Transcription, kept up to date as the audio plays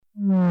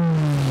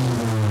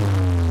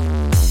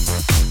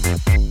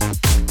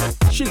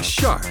She's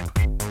sharp,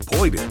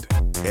 pointed,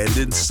 and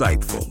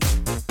insightful.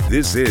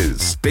 This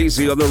is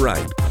Stacy on the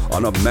Right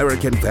on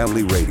American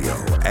Family Radio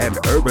and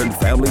Urban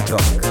Family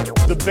Talk.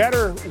 The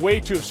better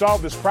way to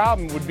solve this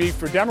problem would be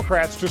for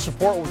Democrats to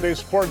support what they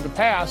supported in the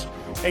past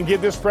and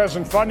give this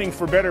president funding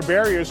for better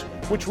barriers,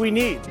 which we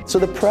need. So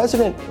the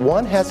president,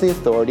 one, has the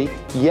authority.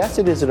 Yes,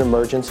 it is an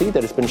emergency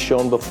that has been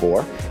shown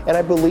before. And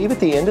I believe at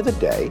the end of the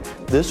day,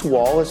 this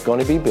wall is going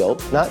to be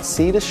built, not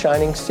sea to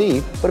shining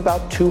sea, but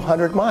about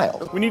 200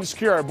 miles. We need to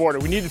secure our border.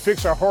 We need to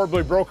fix our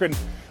horribly broken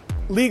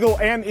legal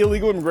and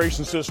illegal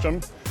immigration system.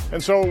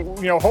 And so,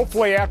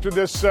 hopefully after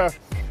this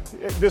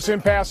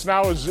impasse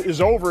now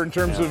is over in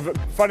terms of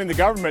funding the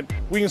government,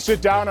 we can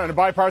sit down on a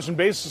bipartisan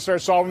basis and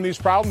start solving these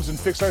problems and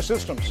fix our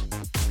systems.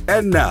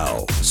 And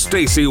now,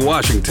 Stacy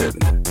Washington.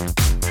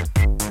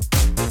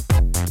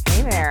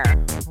 Hey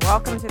there.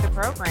 Welcome to the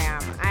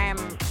program. I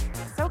am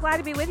so glad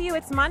to be with you.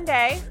 It's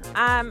Monday.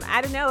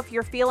 I don't know if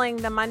you're feeling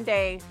the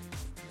Monday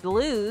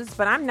blues,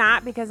 but I'm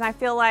not, because I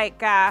feel like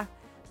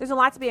there's a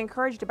lot to be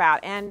encouraged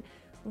about. And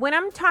when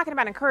I'm talking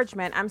about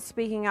encouragement, I'm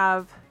speaking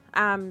of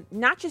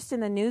not just in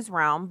the news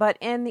realm, but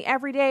in the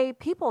everyday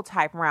people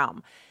type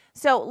realm.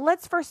 So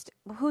let's first,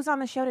 who's on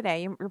the show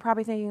today? You're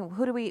probably thinking,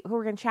 who are we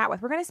going to chat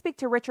with? We're going to speak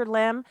to Richard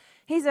Lim.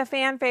 He's a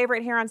fan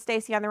favorite here on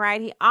Stacy on the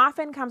Right. He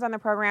often comes on the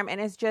program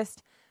and is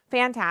just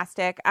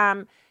fantastic.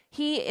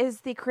 He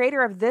is the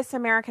creator of This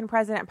American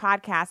President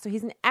podcast, so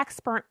he's an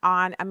expert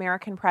on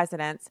American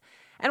presidents.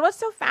 And what's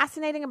so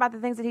fascinating about the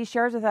things that he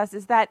shares with us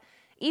is that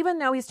even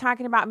though he's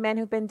talking about men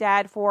who've been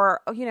dead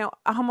for,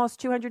 almost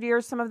 200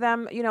 years, some of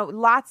them,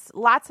 lots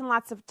and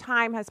lots of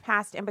time has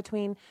passed in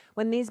between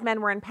when these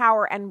men were in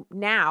power and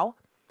now,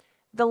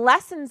 the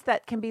lessons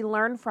that can be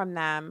learned from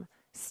them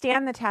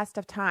stand the test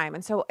of time.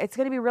 And so it's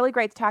going to be really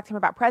great to talk to him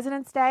about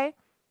President's Day,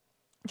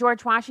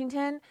 George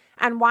Washington,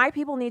 and why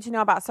people need to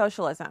know about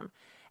socialism.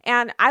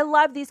 And I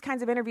love these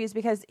kinds of interviews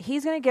because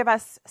he's going to give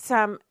us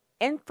some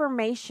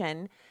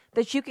information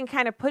that you can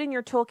kind of put in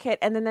your toolkit.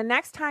 And then the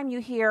next time you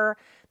hear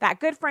that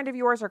good friend of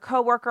yours or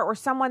coworker or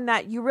someone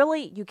that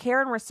you care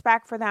and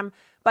respect for them,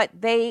 but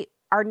they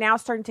are now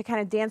starting to kind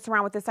of dance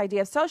around with this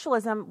idea of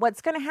socialism,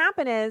 what's going to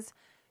happen is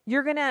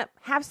you're going to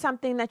have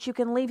something that you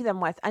can leave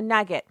them with, a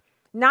nugget,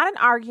 not an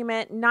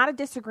argument, not a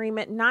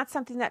disagreement, not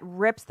something that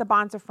rips the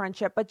bonds of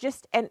friendship, but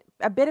just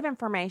a bit of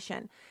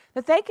information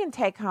that they can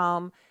take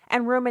home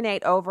and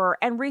ruminate over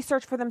and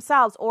research for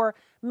themselves. Or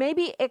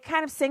maybe it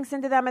kind of sinks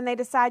into them and they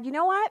decide, you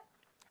know what?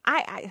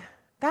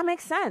 That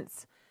makes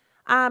sense.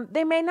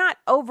 They may not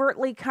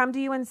overtly come to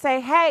you and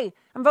say, hey,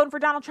 I'm voting for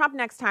Donald Trump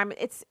next time.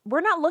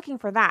 We're not looking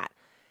for that.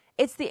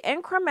 It's the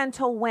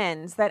incremental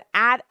wins that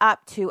add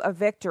up to a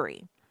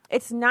victory.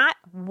 It's not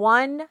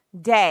one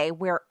day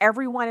where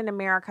everyone in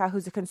America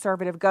who's a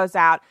conservative goes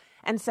out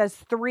and says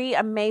 3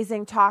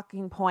 amazing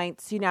talking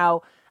points, in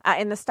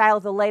the style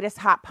of the latest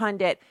hot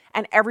pundit,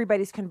 and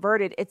everybody's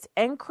converted. It's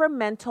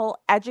incremental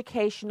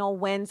educational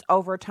wins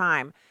over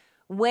time.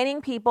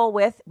 Winning people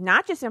with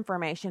not just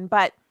information,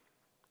 but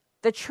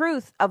the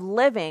truth of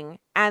living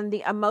and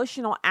the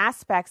emotional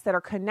aspects that are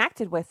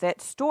connected with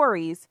it,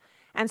 stories.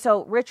 And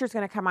so Richard's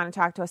going to come on and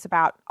talk to us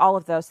about all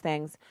of those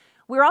things.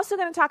 We're also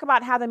going to talk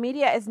about how the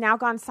media has now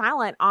gone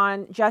silent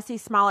on Jussie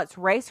Smollett's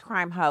race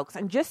crime hoax.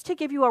 And just to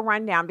give you a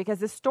rundown, because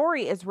this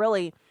story is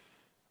really,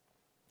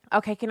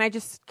 okay, can I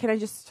just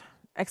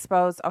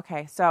expose?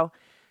 Okay, so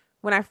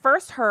when I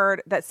first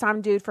heard that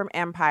some dude from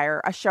Empire,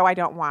 a show I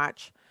don't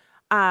watch,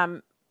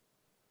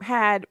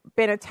 had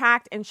been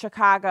attacked in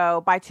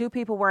Chicago by 2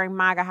 people wearing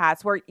MAGA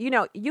hats, where,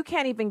 you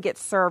can't even get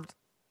served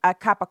a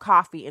cup of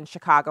coffee in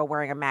Chicago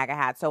wearing a MAGA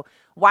hat. So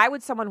why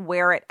would someone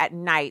wear it at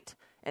night,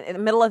 in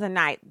the middle of the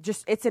night?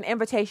 It's an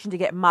invitation to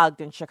get mugged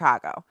in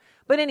Chicago.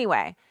 But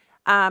anyway,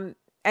 and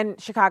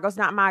Chicago's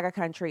not MAGA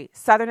country.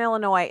 Southern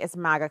Illinois is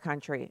MAGA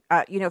country.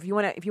 If you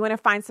want to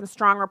find some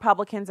strong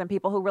Republicans and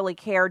people who really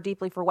care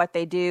deeply for what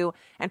they do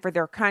and for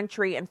their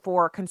country and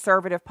for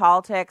conservative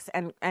politics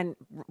and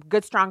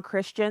good, strong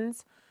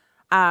Christians,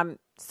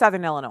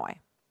 Southern Illinois.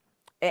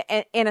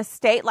 In a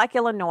state like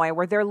Illinois,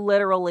 where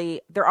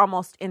they're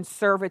almost in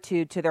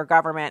servitude to their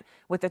government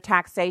with the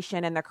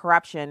taxation and the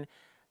corruption,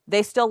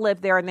 they still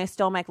live there and they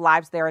still make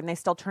lives there and they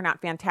still turn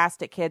out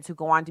fantastic kids who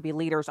go on to be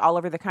leaders all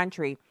over the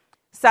country.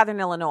 Southern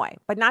Illinois,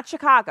 but not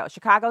Chicago.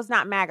 Chicago's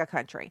not MAGA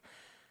country.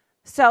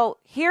 So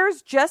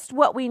here's just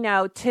what we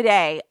know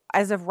today,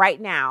 as of right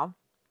now.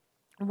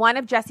 One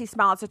of Jussie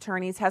Smollett's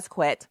attorneys has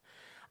quit.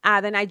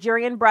 The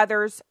Nigerian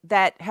brothers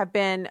that have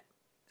been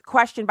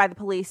questioned by the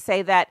police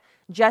say that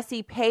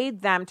Jussie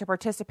paid them to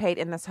participate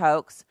in this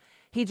hoax.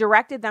 He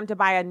directed them to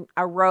buy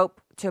a rope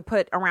to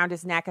put around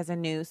his neck as a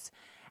noose.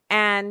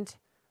 And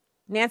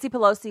Nancy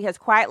Pelosi has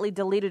quietly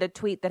deleted a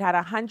tweet that had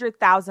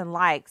 100,000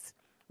 likes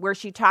where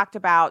she talked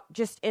about,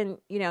 just in,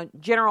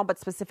 general but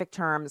specific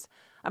terms,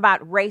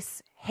 about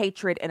race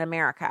hatred in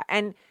America.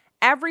 And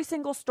every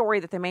single story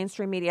that the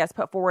mainstream media has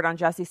put forward on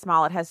Jussie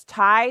Smollett has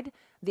tied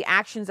the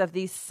actions of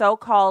these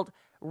so-called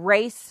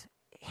race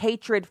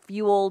hatred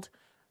fueled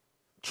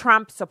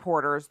Trump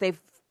supporters.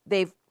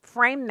 They've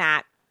framed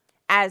that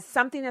as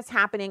something that's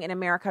happening in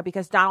America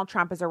because Donald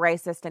Trump is a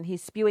racist and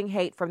he's spewing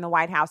hate from the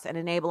White House and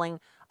enabling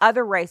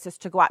other racists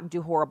to go out and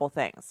do horrible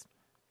things.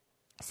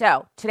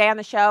 So today on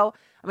the show,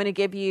 I'm going to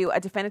give you a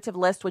definitive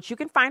list, which you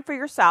can find for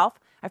yourself.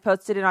 I've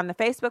posted it on the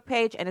Facebook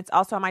page, and it's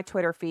also on my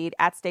Twitter feed,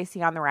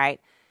 @StacyOnTheRight.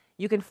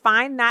 You can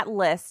find that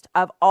list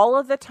of all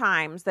of the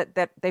times that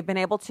they've been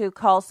able to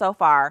cull so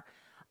far,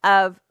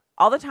 of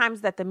all the times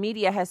that the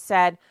media has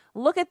said,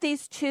 look at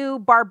these two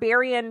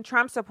barbarian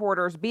Trump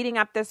supporters beating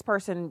up this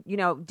person,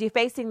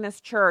 defacing this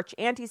church,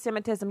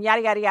 anti-Semitism,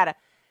 yada, yada, yada.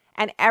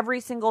 And every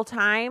single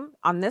time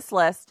on this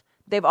list,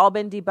 they've all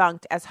been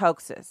debunked as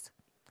hoaxes.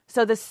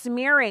 So the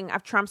smearing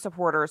of Trump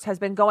supporters has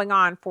been going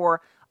on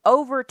for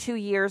over 2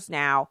 years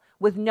now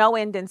with no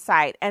end in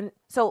sight. And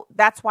so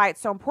that's why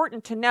it's so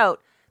important to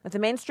note that the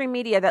mainstream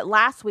media that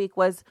last week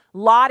was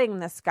lauding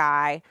this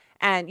guy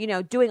and,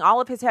 doing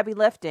all of his heavy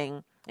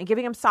lifting and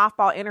giving him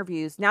softball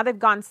interviews, now they've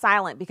gone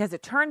silent because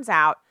it turns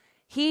out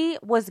he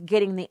was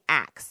getting the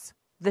axe.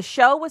 The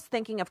show was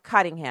thinking of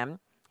cutting him.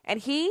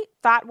 And he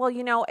thought, well,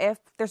 if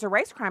there's a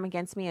race crime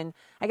against me and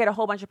I get a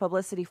whole bunch of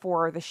publicity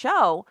for the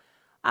show,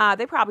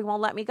 they probably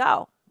won't let me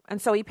go.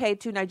 And so he paid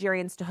 2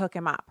 Nigerians to hook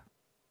him up.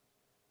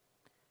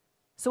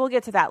 So we'll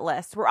get to that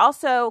list. We're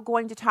also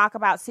going to talk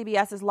about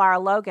CBS's Lara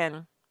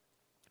Logan,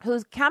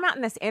 who's come out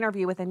in this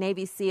interview with a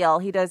Navy SEAL.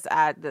 He does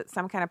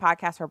some kind of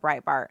podcast for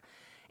Breitbart.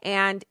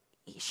 And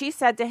she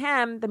said to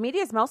him, the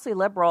media is mostly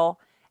liberal.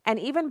 And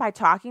even by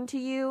talking to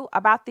you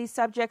about these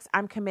subjects,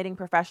 I'm committing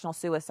professional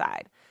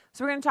suicide.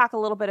 So we're going to talk a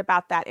little bit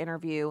about that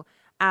interview.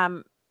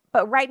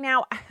 But right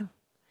now,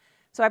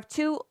 so I have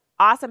 2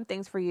 awesome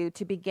things for you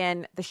to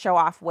begin the show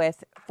off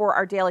with for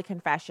our daily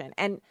confession.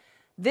 And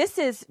this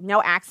is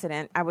no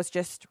accident. I was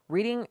just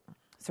reading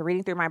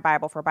through my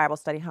Bible for Bible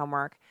study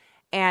homework,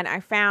 and I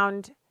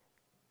found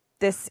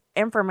this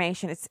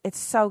information. It's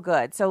so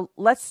good. So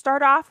let's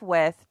start off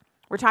with,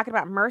 we're talking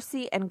about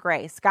mercy and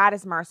grace. God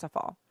is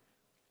merciful.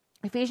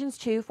 Ephesians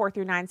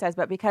 2:4-9 says,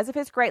 but because of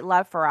his great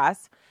love for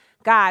us,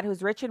 God,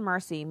 who's rich in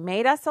mercy,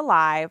 made us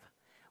alive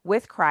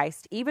with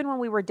Christ, even when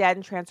we were dead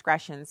in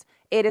transgressions.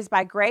 It is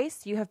by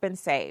grace you have been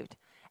saved.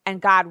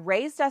 And God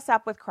raised us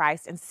up with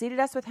Christ and seated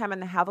us with him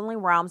in the heavenly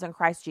realms in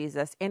Christ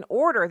Jesus, in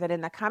order that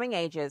in the coming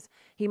ages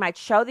he might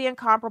show the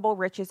incomparable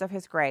riches of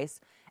his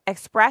grace,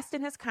 expressed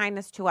in his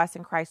kindness to us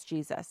in Christ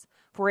Jesus.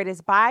 For it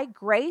is by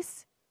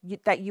grace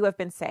that you have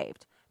been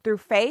saved, through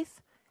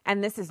faith,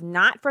 and this is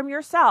not from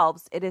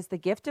yourselves, it is the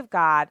gift of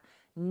God,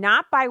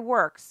 not by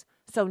works,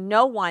 so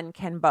no one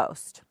can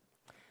boast.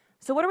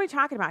 So what are we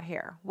talking about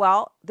here?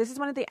 Well, this is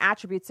one of the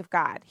attributes of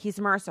God.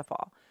 He's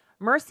merciful.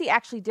 Mercy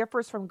actually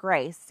differs from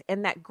grace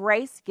in that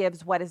grace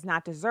gives what is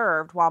not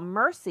deserved, while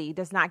mercy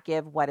does not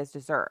give what is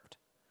deserved.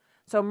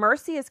 So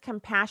mercy is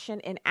compassion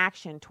in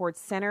action towards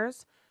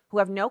sinners who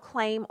have no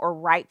claim or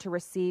right to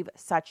receive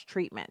such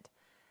treatment.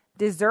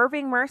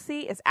 Deserving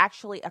mercy is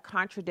actually a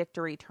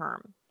contradictory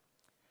term.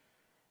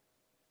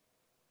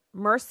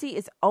 Mercy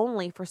is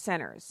only for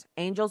sinners.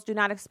 Angels do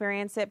not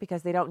experience it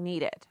because they don't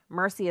need it.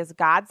 Mercy is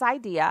God's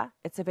idea.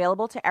 It's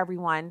available to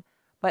everyone,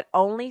 but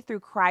only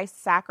through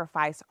Christ's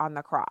sacrifice on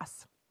the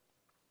cross.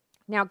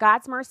 Now,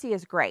 God's mercy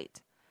is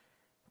great,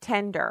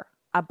 tender,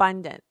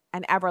 abundant,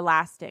 and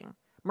everlasting.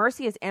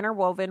 Mercy is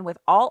interwoven with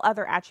all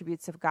other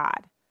attributes of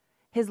God.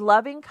 His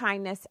loving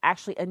kindness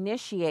actually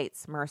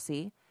initiates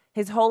mercy.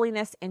 His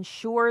holiness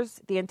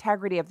ensures the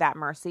integrity of that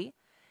mercy,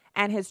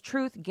 and his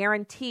truth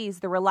guarantees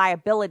the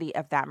reliability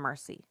of that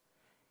mercy.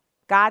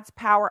 God's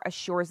power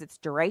assures its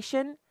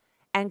duration,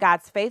 and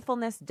God's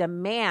faithfulness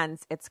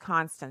demands its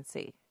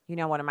constancy.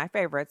 One of my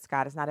favorites,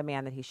 God is not a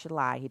man that he should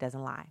lie. He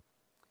doesn't lie.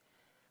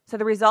 So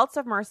the results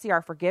of mercy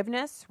are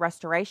forgiveness,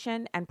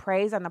 restoration, and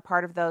praise on the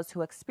part of those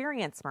who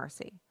experience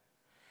mercy.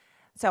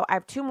 So I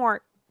have 2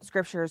 more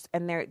scriptures,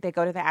 and they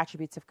go to the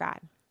attributes of God.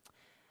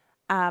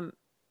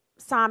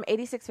 Psalm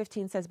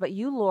 86:15 says, but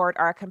you, Lord,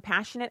 are a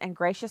compassionate and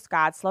gracious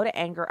God, slow to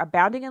anger,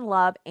 abounding in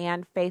love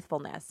and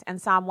faithfulness.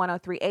 And Psalm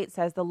 103:8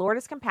 says, the Lord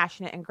is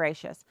compassionate and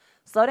gracious,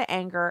 slow to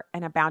anger,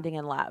 and abounding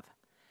in love.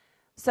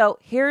 So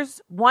here's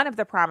one of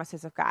the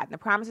promises of God. And the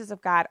promises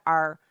of God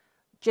are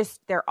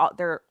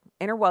they're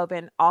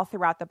interwoven all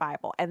throughout the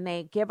Bible. And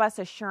they give us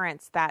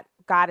assurance that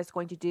God is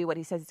going to do what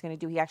he says he's going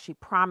to do. He actually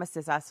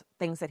promises us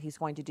things that he's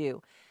going to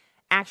do,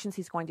 actions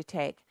he's going to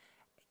take,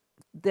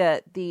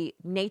 the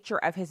nature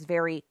of his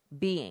very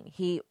being.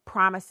 He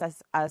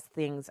promises us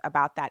things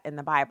about that in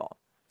the Bible.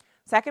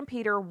 2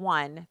 Peter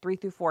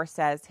 1:3-4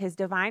 says, his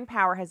divine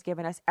power has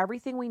given us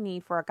everything we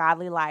need for a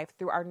godly life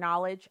through our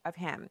knowledge of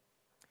him,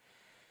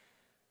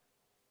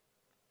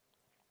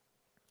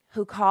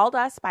 who called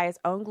us by his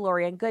own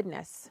glory and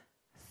goodness.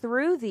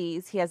 Through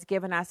these, he has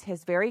given us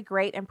his very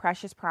great and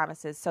precious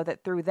promises, so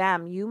that through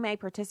them you may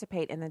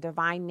participate in the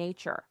divine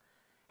nature,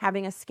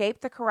 having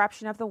escaped the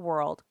corruption of the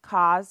world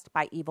caused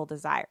by evil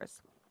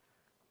desires.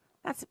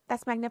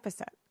 That's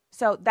magnificent.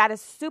 So that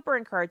is super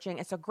encouraging.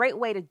 It's a great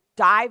way to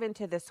dive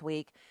into this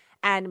week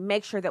and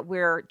make sure that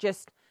we're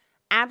just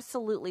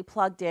absolutely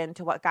plugged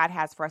into what God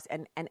has for us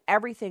and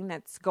everything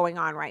that's going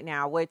on right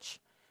now, which,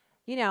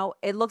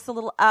 it looks a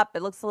little up,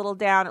 it looks a little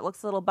down, it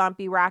looks a little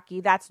bumpy,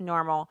 rocky. That's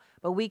normal.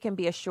 But we can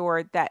be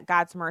assured that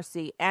God's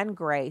mercy and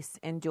grace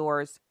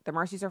endures. The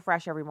mercies are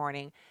fresh every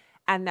morning,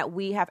 and that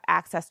we have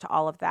access to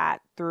all of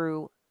that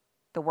through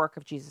the work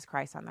of Jesus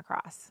Christ on the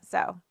cross.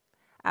 So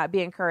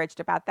be encouraged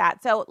about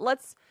that. So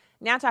let's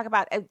now talk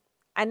about,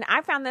 and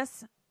I found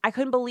this, I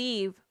couldn't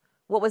believe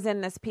what was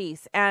in this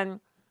piece. And,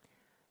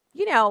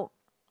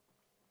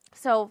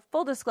 so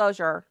full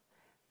disclosure,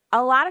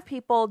 a lot of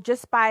people,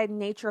 just by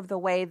nature of the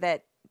way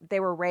that they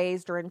were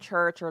raised or in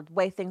church or the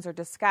way things are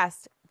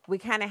discussed, we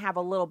kind of have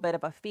a little bit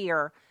of a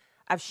fear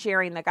of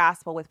sharing the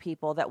gospel with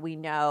people that we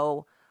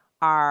know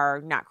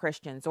are not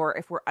Christians, or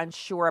if we're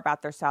unsure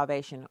about their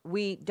salvation.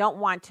 We don't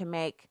want to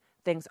make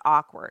things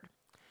awkward.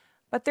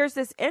 But there's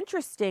this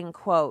interesting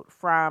quote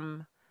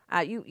from,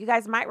 you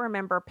guys might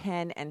remember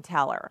Penn and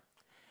Teller.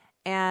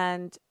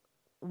 And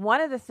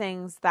one of the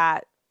things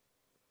that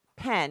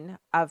Penn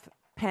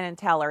and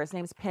Teller, his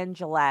name's Penn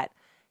Jillette,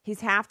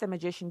 he's half the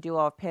magician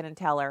duo of Penn and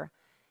Teller.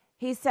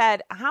 He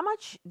said, how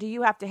much do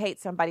you have to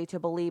hate somebody to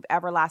believe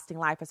everlasting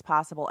life is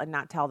possible and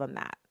not tell them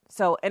that?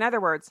 So in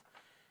other words,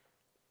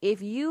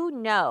 if you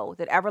know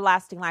that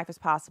everlasting life is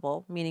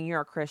possible, meaning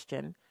you're a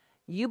Christian,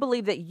 you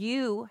believe that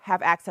you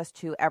have access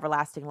to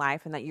everlasting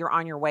life and that you're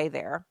on your way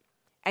there,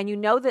 and you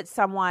know that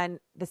someone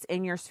that's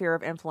in your sphere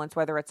of influence,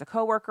 whether it's a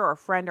coworker or a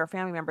friend or a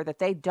family member, that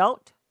they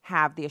don't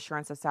have the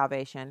assurance of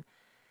salvation,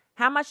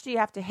 how much do you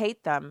have to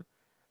hate them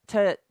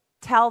to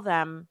tell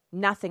them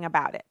nothing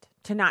about it,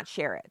 to not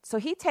share it? So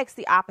he takes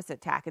the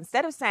opposite tack.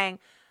 Instead of saying,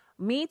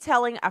 me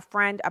telling a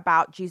friend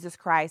about Jesus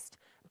Christ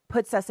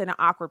puts us in an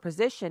awkward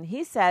position,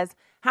 he says,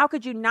 how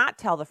could you not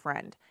tell the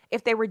friend?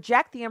 If they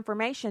reject the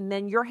information,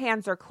 then your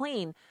hands are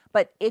clean.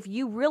 But if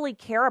you really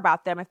care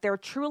about them, if they're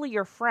truly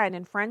your friend,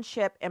 and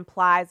friendship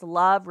implies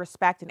love,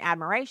 respect, and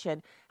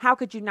admiration, how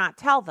could you not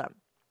tell them?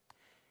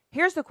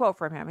 Here's the quote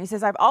from him. He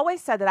says, I've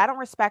always said that I don't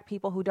respect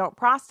people who don't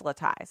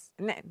proselytize.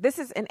 And this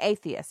is an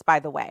atheist, by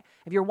the way.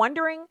 If you're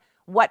wondering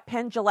what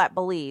Penn Jillette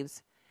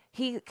believes,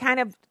 he kind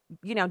of,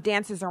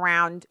 dances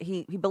around.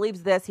 He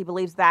believes this, he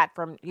believes that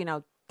from,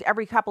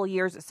 every couple of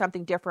years it's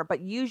something different. But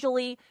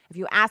usually, if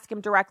you ask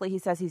him directly, he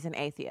says he's an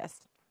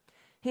atheist.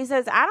 He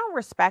says, I don't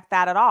respect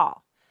that at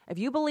all. If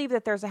you believe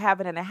that there's a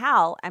heaven and a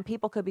hell, and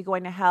people could be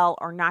going to hell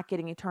or not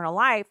getting eternal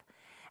life,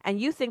 and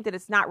you think that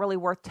it's not really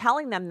worth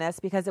telling them this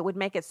because it would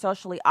make it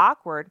socially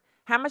awkward,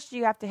 how much do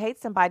you have to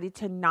hate somebody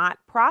to not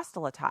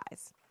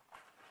proselytize?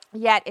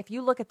 Yet, if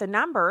you look at the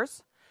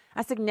numbers,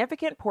 a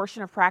significant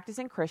portion of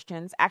practicing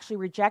Christians actually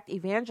reject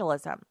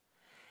evangelism.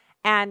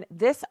 And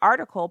this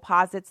article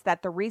posits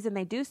that the reason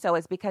they do so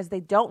is because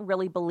they don't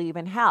really believe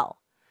in hell.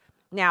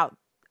 Now,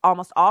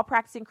 almost all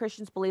practicing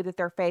Christians believe that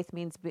their faith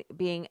means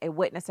being a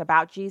witness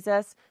about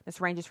Jesus. This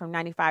ranges from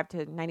 95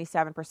 to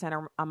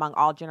 97% among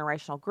all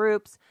generational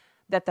groups.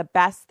 That the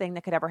best thing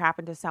that could ever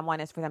happen to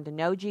someone is for them to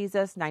know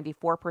Jesus,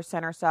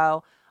 94% or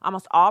so.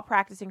 Almost all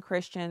practicing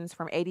Christians,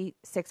 from 86%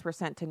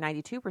 to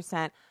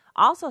 92%,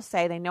 also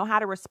say they know how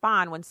to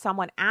respond when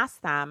someone asks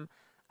them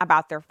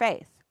about their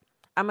faith.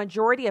 A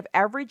majority of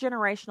every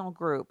generational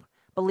group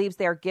believes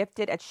they are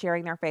gifted at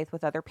sharing their faith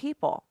with other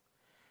people.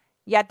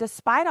 Yet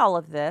despite all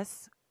of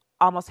this,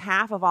 almost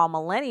half of all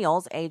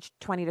millennials aged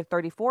 20 to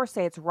 34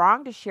 say it's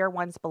wrong to share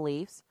one's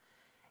beliefs.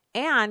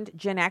 And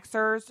Gen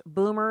Xers,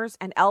 boomers,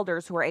 and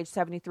elders who are age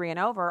 73 and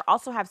over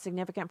also have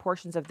significant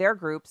portions of their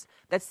groups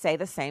that say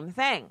the same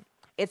thing.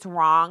 It's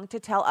wrong to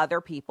tell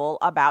other people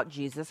about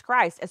Jesus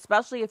Christ,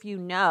 especially if you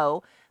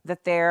know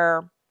that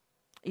they're,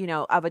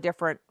 of a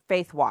different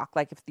faith walk,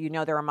 like if you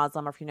know they're a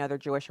Muslim or if you know they're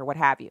Jewish or what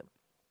have you.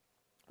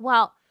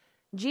 Well,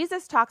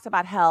 Jesus talks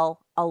about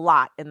hell a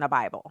lot in the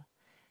Bible.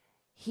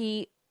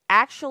 He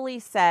actually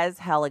says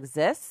hell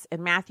exists.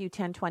 In Matthew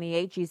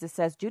 10:28, Jesus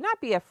says, do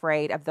not be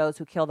afraid of those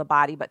who kill the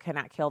body but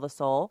cannot kill the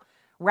soul.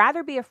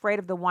 Rather be afraid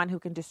of the one who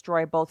can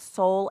destroy both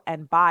soul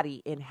and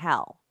body in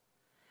hell.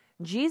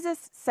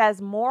 Jesus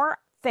says more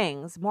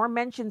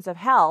mentions of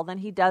hell than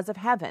he does of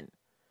heaven.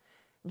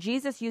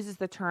 Jesus uses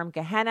the term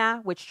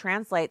Gehenna, which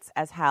translates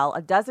as hell,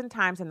 12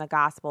 times in the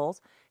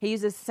Gospels. He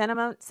uses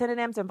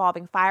synonyms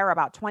involving fire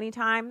about 20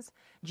 times.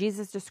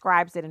 Jesus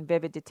describes it in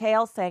vivid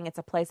detail, saying it's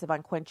a place of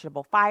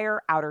unquenchable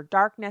fire, outer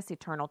darkness,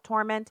 eternal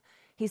torment.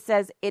 He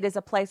says it is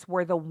a place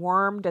where the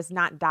worm does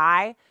not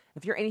die.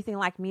 If you're anything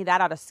like me,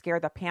 that ought to scare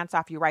the pants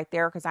off you right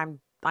there, because I'm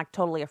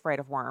totally afraid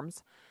of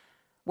worms.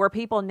 Where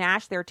people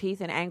gnash their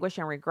teeth in anguish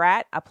and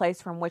regret, a place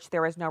from which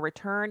there is no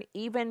return,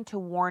 even to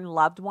warn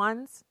loved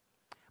ones.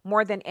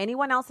 More than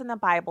anyone else in the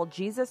Bible,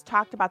 Jesus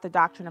talked about the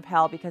doctrine of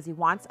hell because he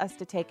wants us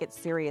to take it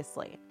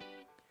seriously.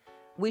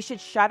 We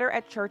should shudder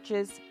at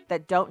churches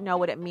that don't know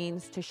what it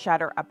means to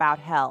shudder about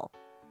hell.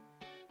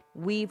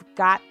 We've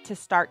got to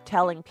start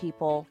telling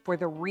people for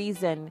the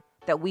reason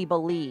that we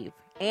believe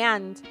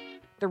and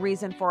the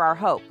reason for our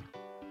hope,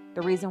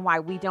 the reason why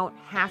we don't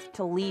have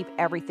to leave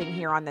everything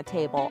here on the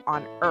table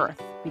on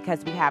earth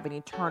because we have an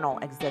eternal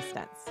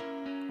existence.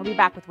 We'll be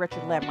back with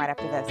Richard Lim right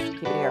after this.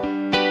 Keep it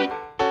here.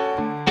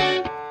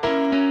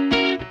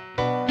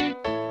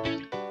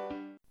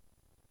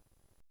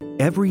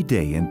 Every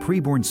day in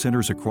preborn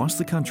centers across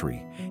the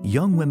country,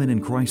 young women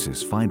in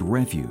crisis find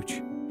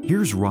refuge.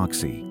 Here's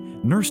Roxy,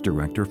 nurse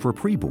director for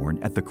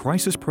preborn at the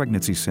Crisis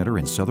Pregnancy Center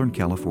in Southern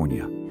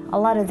California. A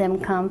lot of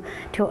them come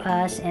to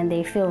us and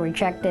they feel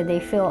rejected, they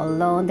feel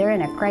alone, they're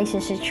in a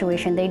crisis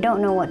situation, they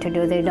don't know what to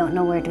do, they don't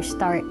know where to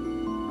start.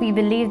 We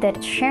believe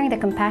that sharing the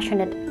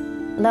compassionate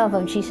love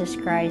of Jesus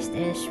Christ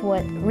is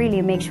what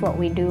really makes what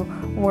we do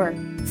work.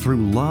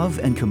 Through love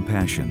and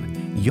compassion,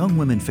 young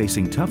women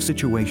facing tough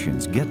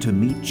situations get to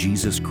meet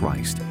Jesus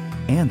Christ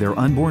and their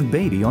unborn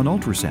baby on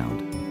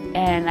ultrasound.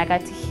 And I got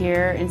to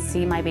hear and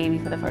see my baby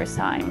for the first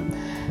time.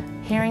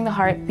 Hearing the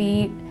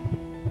heartbeat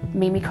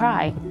made me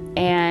cry,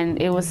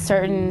 and it was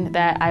certain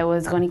that I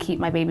was going to keep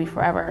my baby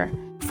forever.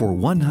 For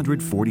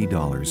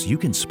 $140, you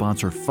can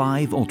sponsor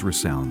 5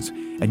 ultrasounds,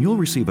 and you'll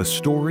receive a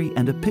story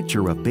and a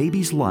picture of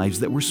babies' lives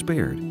that were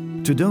spared.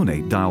 To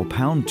donate, dial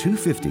pound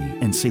 250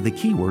 and say the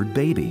keyword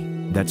baby.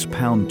 That's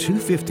pound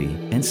 250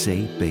 and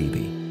say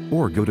baby.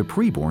 Or go to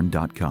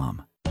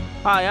preborn.com.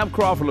 Hi, I'm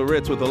Crawford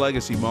Loritz with The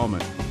Legacy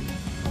Moment.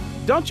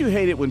 Don't you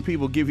hate it when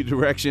people give you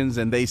directions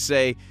and they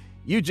say,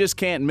 you just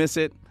can't miss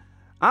it?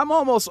 I'm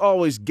almost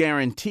always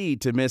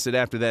guaranteed to miss it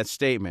after that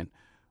statement.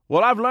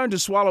 Well, I've learned to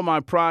swallow my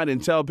pride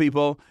and tell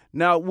people,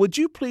 now, would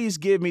you please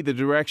give me the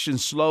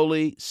directions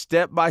slowly,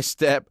 step by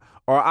step,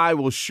 or I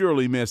will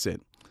surely miss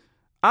it.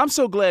 I'm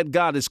so glad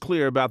God is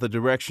clear about the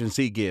directions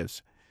He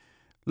gives.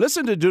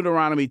 Listen to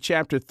Deuteronomy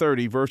chapter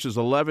 30, verses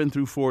 11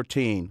 through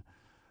 14.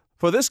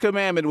 For this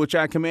commandment which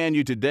I command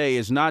you today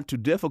is not too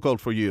difficult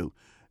for you,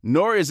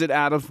 nor is it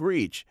out of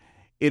reach.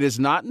 It is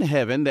not in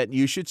heaven that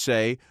you should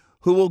say,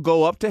 who will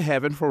go up to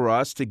heaven for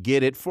us to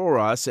get it for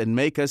us and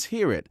make us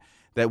hear it,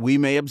 that we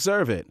may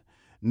observe it.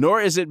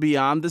 Nor is it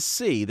beyond the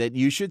sea that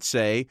you should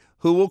say,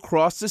 who will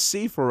cross the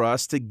sea for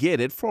us to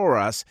get it for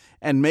us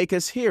and make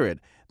us hear it,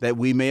 that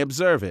we may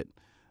observe it.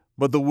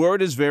 But the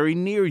word is very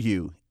near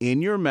you,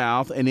 in your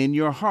mouth and in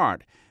your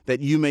heart, that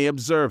you may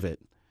observe it.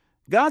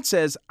 God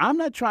says, I'm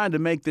not trying to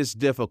make this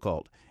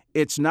difficult.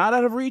 It's not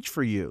out of reach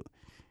for you.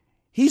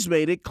 He's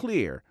made it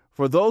clear.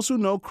 For those who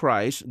know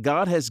Christ,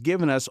 God has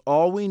given us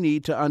all we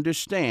need to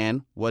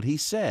understand what He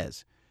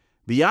says.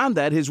 Beyond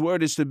that, His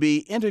word is to be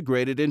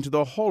integrated into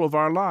the whole of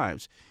our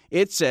lives.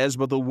 It says,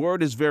 but the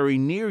word is very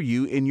near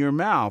you, in your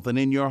mouth and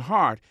in your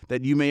heart,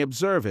 that you may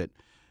observe it.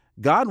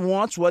 God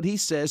wants what He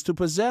says to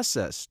possess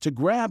us, to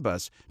grab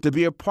us, to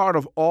be a part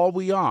of all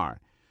we are.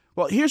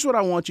 Well, here's what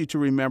I want you to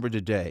remember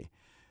today.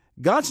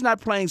 God's not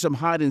playing some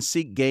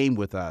hide-and-seek game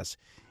with us.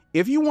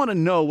 If you want to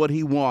know what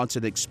He wants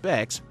and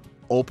expects,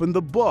 open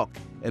the book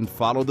and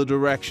follow the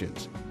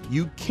directions.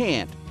 You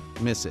can't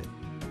miss it.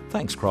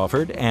 Thanks,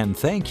 Crawford, and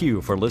thank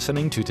you for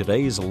listening to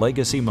today's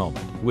Legacy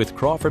Moment with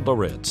Crawford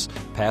Loritz,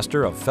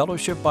 pastor of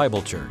Fellowship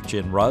Bible Church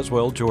in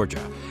Roswell,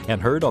 Georgia, and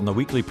heard on the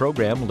weekly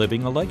program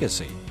Living a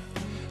Legacy.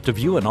 To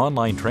view an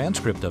online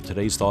transcript of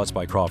today's thoughts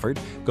by Crawford,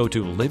 go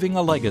to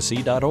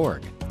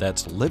livingalegacy.org.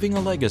 That's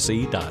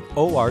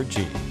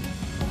livingalegacy.org.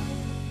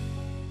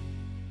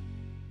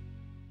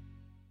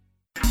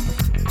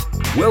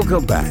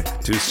 Welcome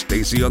back to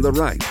Stacy on the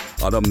Right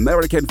on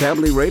American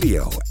Family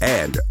Radio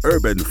and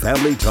Urban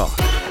Family Talk.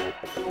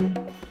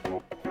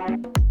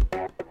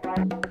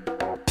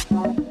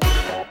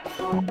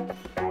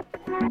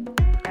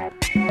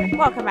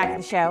 Welcome back to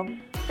the show.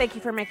 Thank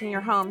you for making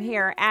your home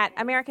here at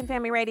American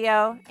Family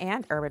Radio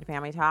and Urban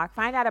Family Talk.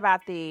 Find out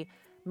about the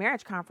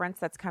marriage conference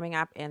that's coming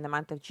up in the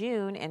month of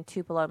June in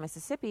Tupelo,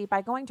 Mississippi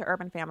by going to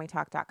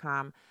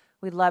urbanfamilytalk.com.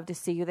 We'd love to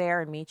see you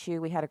there and meet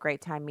you. We had a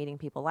great time meeting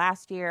people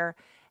last year,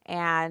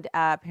 and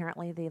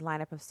apparently the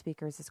lineup of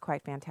speakers is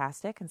quite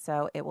fantastic, and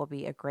so it will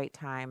be a great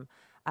time,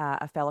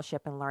 a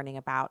fellowship and learning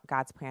about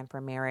God's plan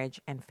for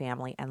marriage and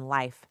family and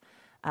life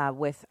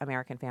with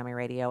American Family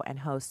Radio and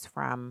hosts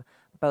from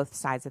both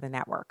sides of the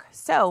network.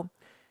 So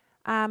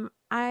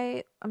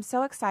I am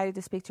so excited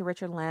to speak to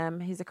Richard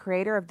Lim. He's a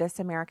creator of This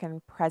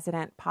American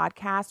President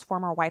podcast,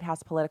 former White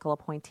House political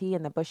appointee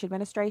in the Bush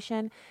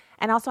administration,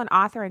 and also an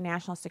author and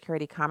national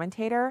security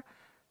commentator.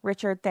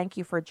 Richard, thank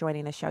you for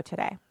joining the show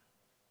today.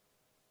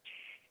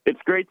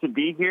 It's great to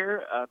be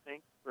here.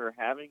 Thanks for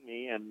having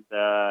me, and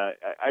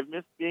I've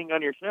missed being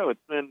on your show. It's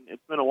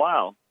been a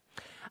while.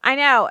 I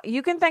know.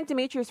 You can thank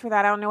Demetrius for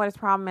that. I don't know what his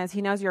problem is.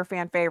 He knows you're a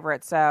fan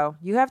favorite, so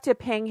you have to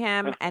ping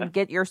him and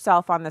get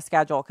yourself on the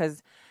schedule,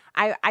 because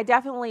I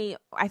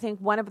think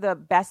one of the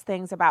best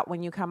things about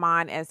when you come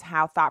on is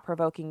how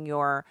thought-provoking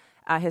your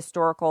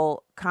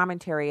historical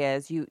commentary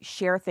is. You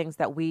share things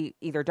that we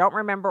either don't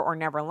remember or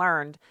never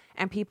learned,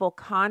 and people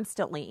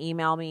constantly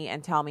email me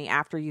and tell me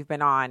after you've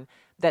been on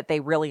that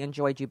they really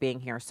enjoyed you being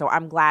here. So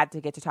I'm glad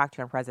to get to talk to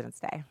you on President's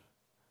Day.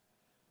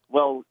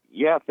 Well,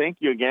 yeah, thank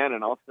you again,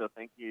 and also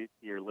thank you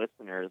to your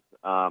listeners.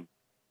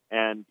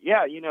 And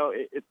yeah,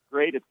 it's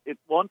great. It's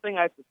one thing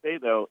I have to say,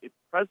 though. It's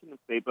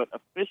President's Day, but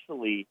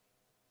officially,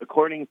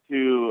 according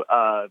to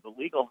the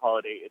legal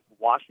holiday, it's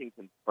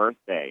Washington's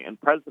birthday. And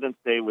President's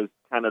Day was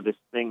kind of this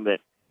thing that,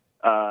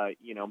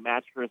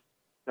 mattress,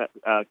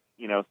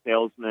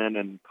 salesmen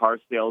and car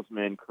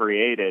salesmen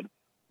created.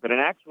 But in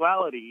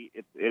actuality,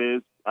 it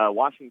is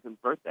Washington's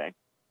birthday.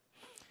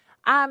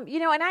 And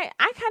I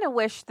kind of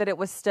wish that it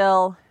was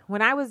still,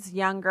 when I was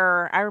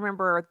younger, I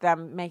remember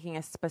them making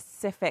a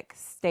specific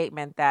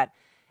statement that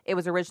it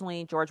was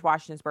originally George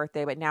Washington's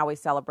birthday, but now we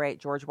celebrate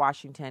George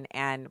Washington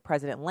and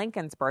President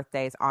Lincoln's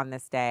birthdays on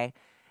this day.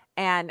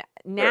 And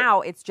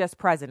now it's just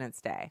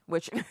President's Day,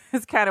 which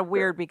is kind of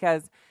weird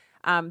because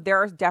there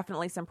are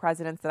definitely some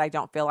presidents that I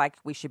don't feel like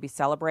we should be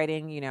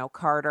celebrating,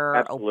 Carter,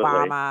 Absolutely.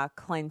 Obama,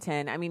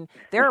 Clinton. I mean,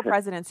 there are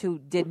presidents who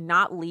did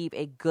not leave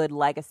a good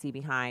legacy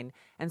behind.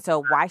 And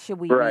so why should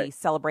we be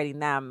celebrating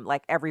them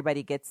like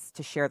everybody gets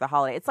to share the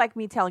holiday? It's like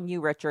me telling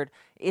you, Richard,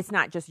 it's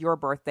not just your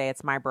birthday,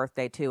 it's my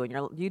birthday too.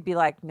 And you'd be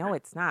like, no,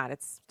 it's not.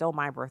 It's still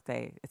my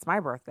birthday. It's my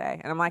birthday.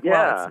 And I'm like,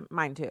 well, it's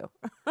mine too.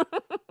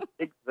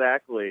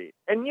 Exactly.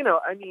 And,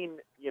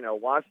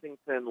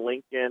 Washington,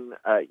 Lincoln,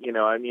 I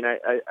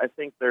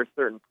think there are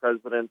certain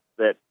presidents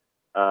that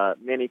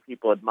many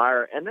people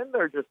admire. And then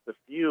there are just a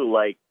few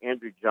like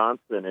Andrew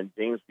Johnson and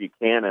James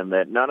Buchanan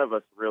that none of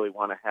us really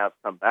want to have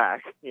come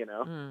back,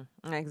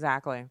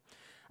 Exactly.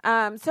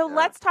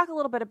 Let's talk a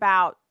little bit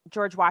about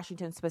George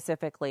Washington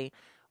specifically.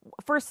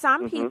 For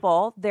some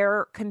people,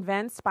 they're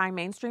convinced by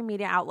mainstream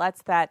media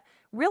outlets that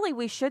really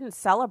we shouldn't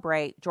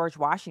celebrate George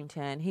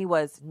Washington. He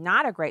was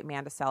not a great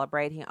man to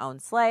celebrate. He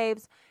owned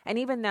slaves. And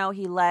even though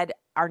he led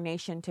our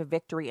nation to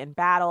victory in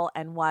battle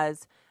and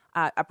was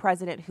a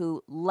president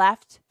who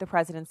left the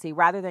presidency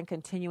rather than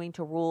continuing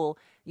to rule,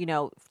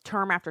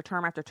 term after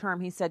term after term,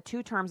 he said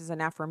 2 terms is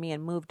enough for me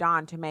and moved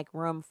on to make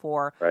room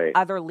for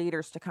other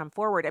leaders to come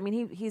forward. I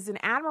mean, he's an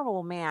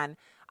admirable man.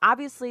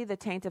 Obviously, the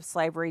taint of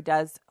slavery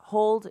does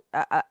hold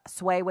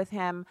sway with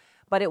him,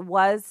 but it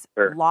was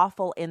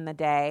lawful in the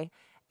day.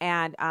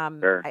 And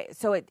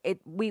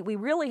we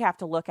really have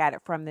to look at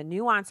it from the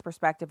nuanced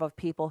perspective of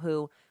people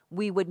who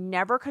we would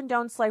never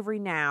condone slavery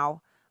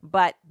now,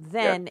 but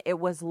then it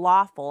was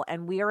lawful.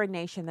 And we are a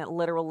nation that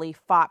literally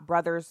fought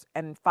brothers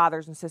and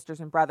fathers and sisters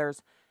and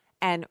brothers,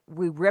 and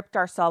we ripped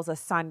ourselves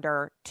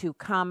asunder to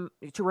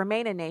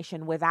remain a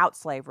nation without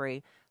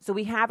slavery. So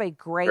we have a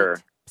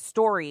great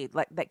story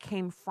that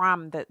came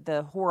from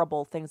the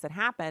horrible things that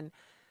happened.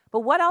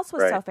 But what else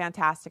was so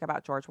fantastic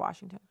about George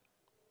Washington?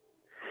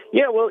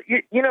 Yeah, well,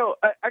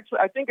 actually,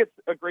 I think it's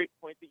a great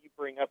point that you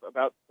bring up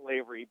about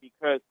slavery,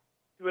 because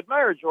to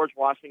admire George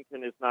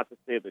Washington is not to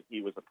say that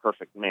he was a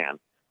perfect man.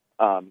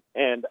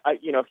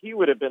 He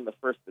would have been the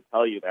first to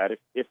tell you that.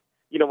 If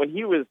when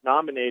he was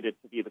nominated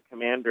to be the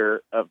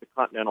commander of the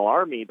Continental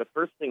Army, the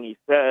first thing he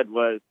said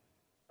was,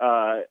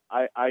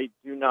 I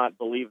do not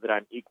believe that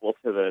I'm equal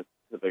to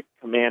the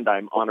command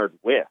I'm honored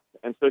with.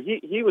 And so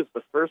he was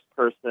the first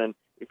person.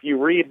 If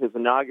you read his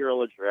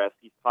inaugural address,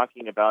 he's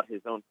talking about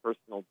his own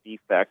personal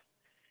defects.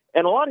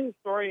 And a lot of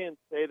historians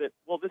say that,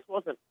 well, this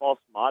wasn't false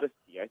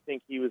modesty. I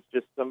think he was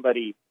just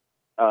somebody,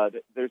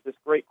 there's this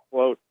great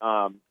quote,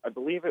 I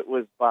believe it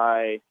was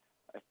Carl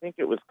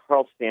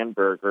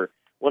Sandburg, or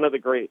one of the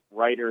great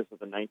writers of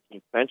the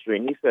 19th century.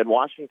 And he said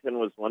Washington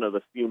was one of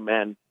the few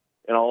men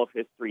in all of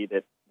history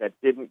that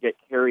didn't get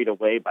carried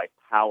away by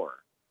power.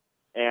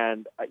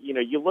 And,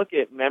 you look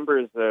at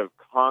members of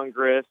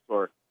Congress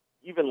or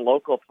even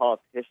local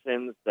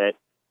politicians that,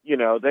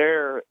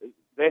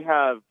 they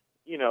have,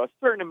 a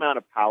certain amount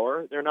of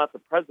power. They're not the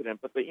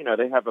president, but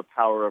they have a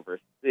power over a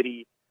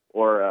city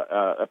or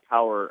a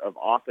power of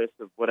office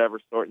of whatever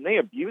sort, and they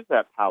abuse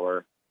that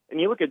power.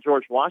 And you look at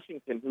George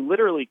Washington, who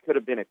literally could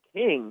have been a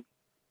king,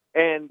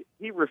 and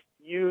he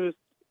refused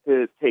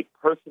to take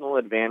personal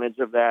advantage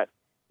of that.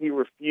 He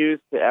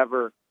refused to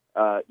ever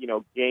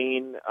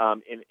gain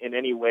in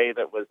any way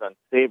that was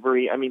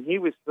unsavory. I mean, he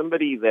was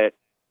somebody that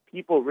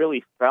people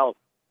really felt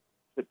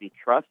could be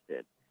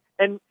trusted.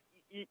 And,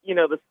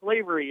 the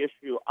slavery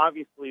issue,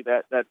 obviously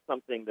that's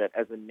something that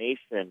as a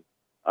nation,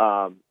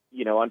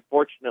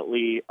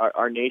 unfortunately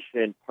our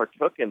nation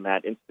partook in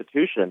that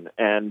institution,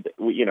 and,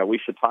 we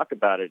should talk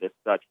about it as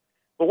such.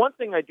 But one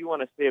thing I do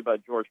want to say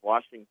about George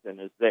Washington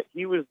is that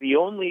he was the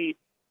only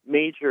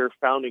major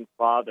founding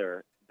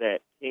father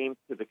that came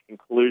to the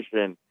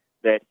conclusion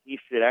that he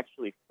should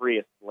actually free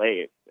a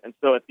slave. And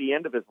so at the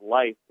end of his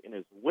life, in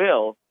his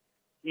will,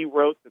 he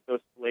wrote that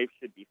those slaves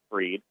should be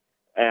freed,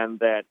 and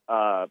that,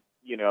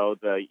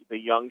 the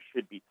young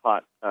should be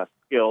taught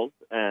skills,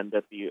 and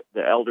that the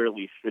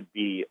elderly should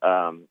be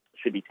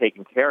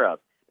taken care of.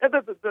 And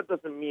that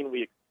doesn't mean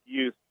we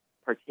excuse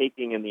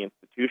partaking in the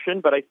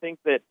institution, but I think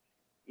that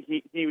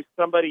he was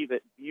somebody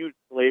that viewed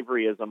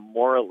slavery as a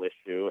moral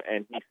issue,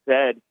 and he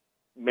said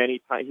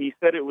many times, he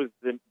said it was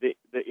the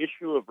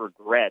issue of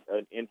regret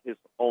in his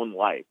own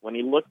life. When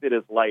he looked at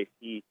his life,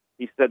 he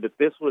said that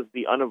this was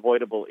the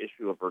unavoidable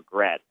issue of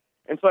regret.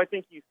 And so I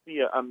think you see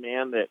a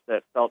man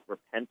that felt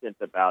repentant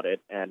about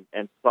it and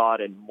saw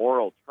it in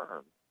moral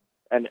terms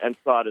and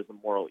saw it as a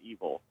moral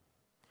evil.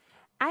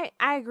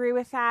 I agree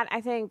with that.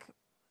 I think,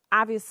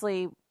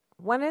 obviously,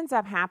 what ends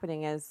up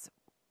happening is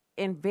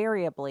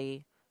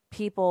invariably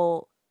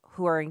people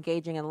who are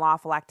engaging in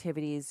lawful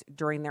activities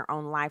during their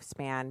own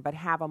lifespan but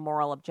have a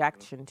moral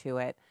objection to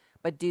it,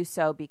 but do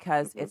so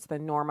because it's the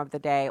norm of the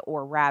day,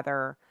 or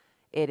rather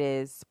it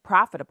is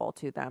profitable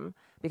to them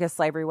because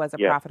slavery was a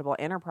profitable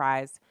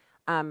enterprise.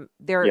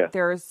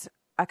 There's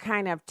a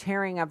kind of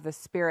tearing of the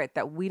spirit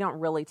that we don't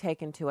really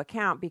take into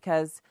account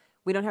because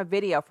we don't have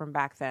video from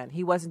back then.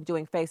 He wasn't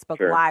doing Facebook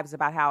Lives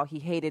about how he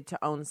hated to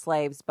own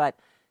slaves, but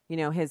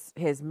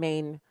his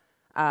main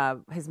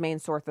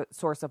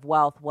source of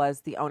wealth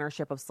was the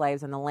ownership of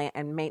slaves and the land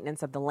and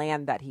maintenance of the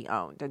land that he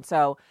owned. And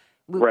so,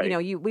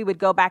 we would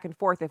go back and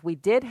forth. If we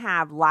did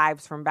have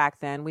lives from back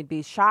then, we'd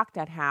be shocked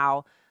at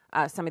how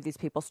some of these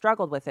people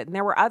struggled with it. And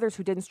there were others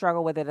who didn't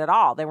struggle with it at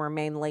all. They were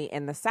mainly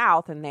in the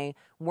South, and they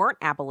weren't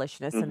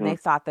abolitionists, and they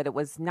thought that it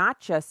was not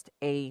just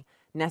a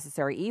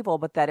necessary evil,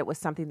 but that it was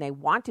something they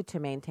wanted to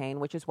maintain,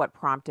 which is what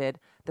prompted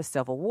the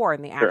Civil War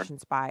and the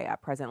actions by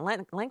President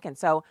Lincoln.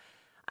 So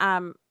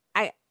I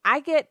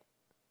get,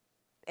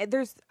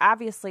 there's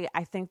obviously,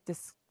 I think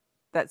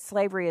that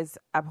slavery is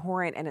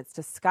abhorrent and it's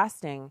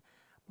disgusting,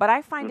 but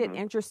I find it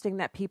interesting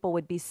that people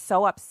would be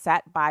so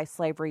upset by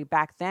slavery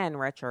back then,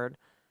 Richard,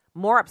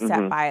 more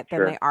upset by it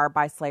than they are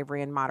by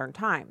slavery in modern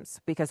times,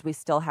 because we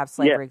still have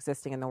slavery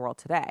existing in the world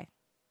today.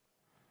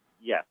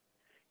 Yes.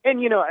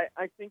 And,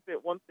 I think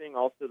that one thing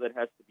also that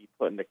has to be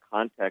put into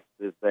context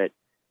is that,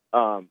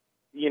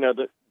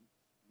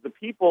 the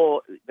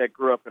people that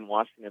grew up in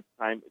Washington's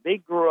time, they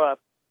grew up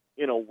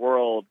in a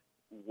world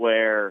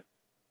where,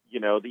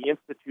 the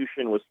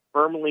institution was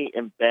firmly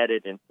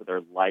embedded into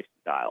their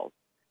lifestyles.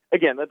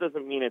 Again, that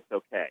doesn't mean it's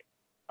okay.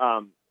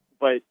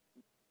 But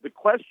the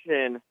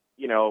question,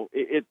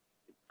 it's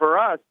for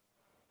us,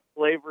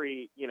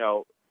 slavery,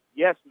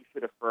 yes, we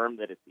should affirm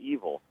that it's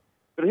evil.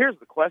 But here's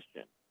the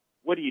question.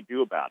 What do you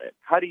do about it?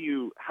 How do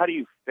you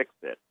fix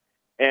it?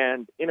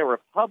 And in a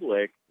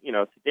republic,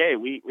 today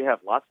we have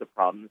lots of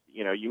problems.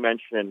 You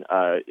mentioned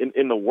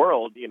in the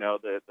world,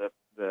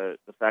 the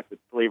fact that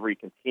slavery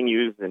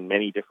continues in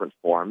many different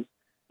forms,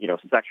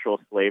 sexual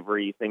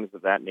slavery, things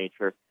of that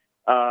nature.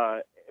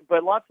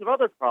 But lots of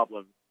other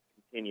problems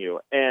continue.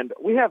 And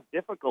we have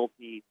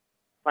difficulty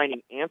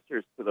finding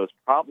answers to those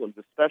problems,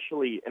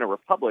 especially in a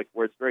republic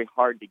where it's very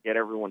hard to get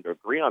everyone to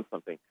agree on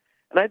something.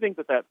 And I think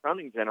that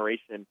founding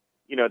generation,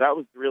 that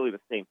was really the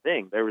same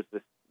thing. There was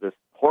this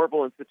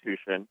horrible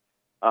institution,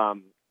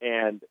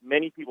 and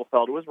many people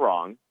felt it was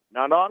wrong.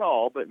 Not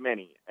all, but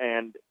many.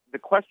 And the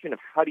question of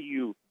how do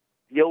you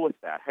deal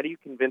with that? How do you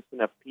convince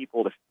enough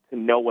people to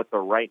know what the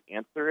right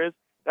answer is?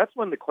 That's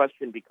when the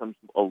question becomes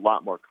a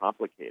lot more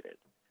complicated.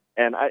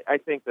 And I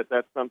think that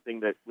that's something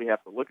that we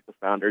have to look at the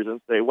founders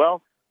and say,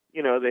 well,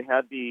 they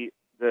had the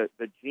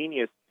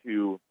genius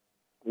to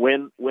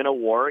win a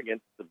war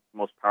against the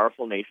most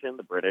powerful nation,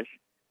 the British,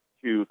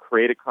 to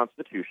create a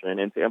constitution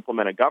and to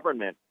implement a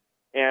government.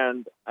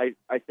 And I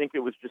think it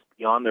was just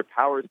beyond their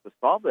powers to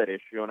solve that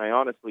issue. And I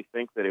honestly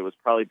think that it was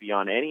probably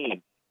beyond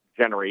any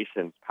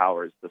generation's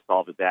powers to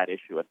solve that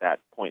issue at that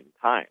point in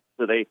time.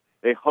 So they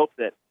hoped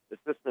that the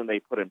system they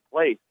put in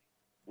place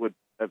would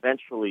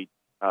eventually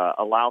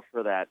allow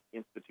for that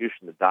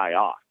institution to die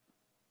off.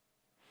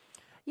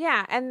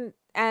 Yeah, and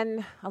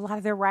a lot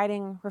of their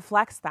writing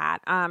reflects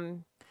that.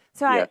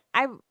 So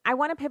I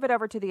want to pivot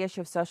over to the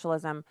issue of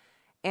socialism,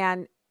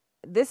 and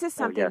this is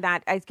something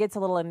that it gets a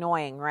little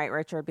annoying, right,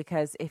 Richard?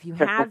 Because if you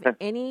have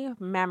any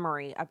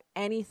memory of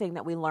anything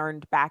that we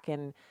learned back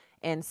in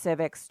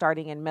civics,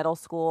 starting in middle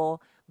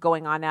school,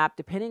 going on up,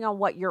 depending on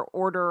what your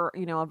order,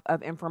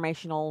 of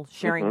informational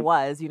sharing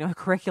was,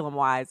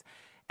 curriculum-wise,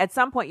 at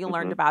some point you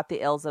learned about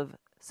the ills of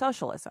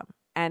socialism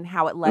and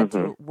how it led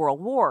to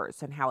world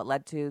wars and how it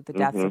led to the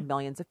deaths of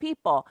millions of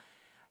people.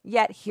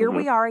 Yet here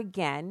we are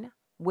again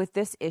with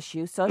this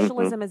issue.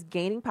 Socialism is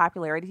gaining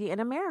popularity in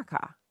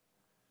America.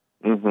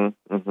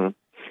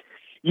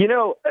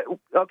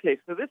 Okay,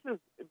 so this has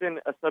been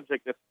a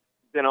subject that's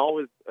been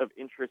always of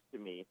interest to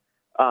me.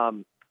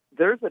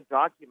 There's a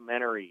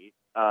documentary,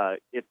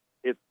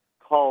 it's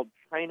called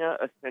China,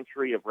 A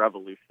Century of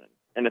Revolution,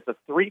 and it's a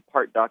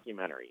 3-part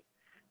documentary.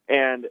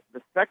 And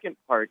the second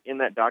part in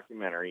that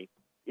documentary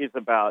is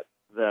about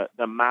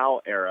the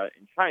Mao era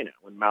in China,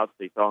 when Mao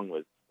Zedong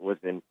was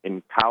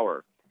in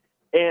power.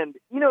 And,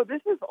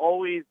 this has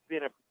always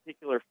been a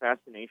particular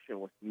fascination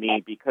with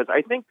me because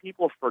I think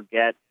people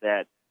forget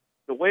that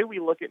the way we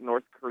look at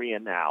North Korea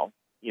now,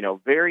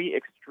 very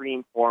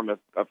extreme form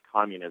of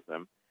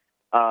communism,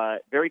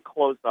 very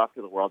closed off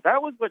to the world.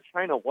 That was what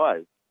China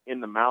was in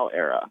the Mao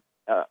era,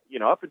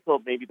 up until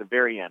maybe the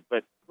very end.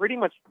 But pretty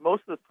much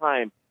most of the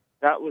time,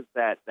 that was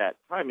that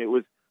time. It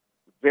was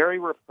very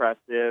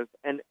repressive,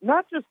 and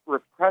not just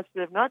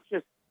repressive, not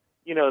just,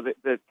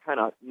 the kind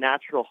of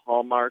natural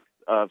hallmarks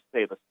of,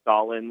 say, the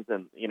Stalins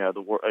and,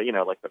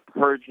 like the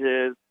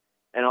purges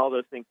and all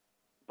those things,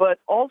 but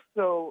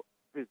also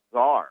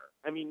bizarre.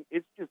 I mean,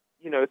 it's just,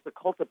 it's a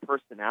cult of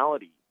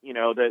personality.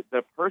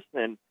 The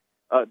person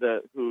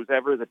who's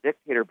ever the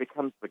dictator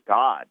becomes the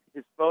god.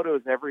 His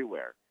photos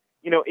everywhere.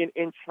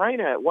 In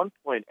China at one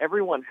point,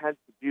 everyone had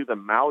to do the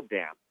Mao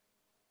dance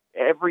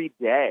every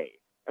day.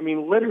 I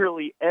mean,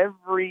 literally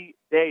every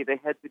day they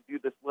had to do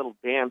this little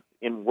dance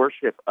in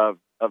worship of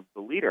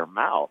the leader,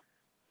 Mao.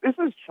 This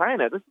is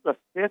China. This is a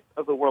fifth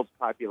of the world's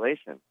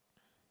population.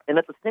 And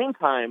at the same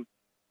time,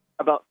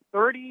 about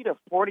 30 to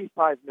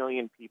 45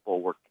 million people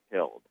were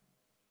killed.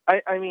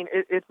 I mean,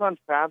 it's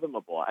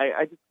unfathomable.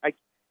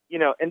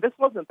 And this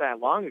wasn't that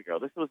long ago.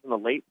 This was in the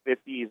late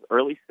 50s,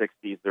 early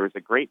 60s. There was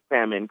a great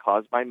famine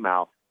caused by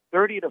Mao.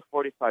 30 to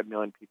 45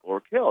 million people were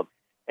killed.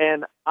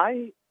 And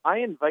I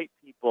invite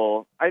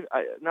people,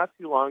 not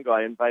too long ago,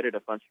 I invited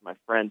a bunch of my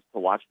friends to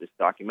watch this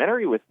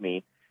documentary with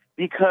me,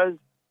 because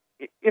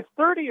if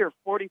 30 or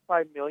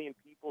 45 million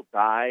people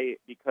die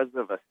because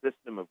of a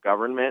system of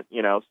government,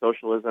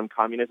 socialism,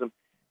 communism,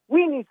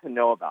 we need to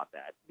know about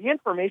that. The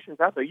information's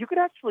out there. You could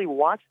actually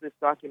watch this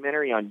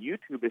documentary on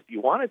YouTube if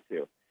you wanted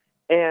to.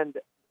 And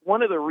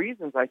one of the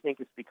reasons I think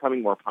it's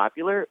becoming more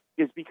popular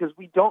is because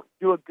we don't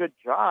do a good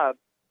job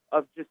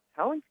of just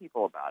telling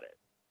people about it.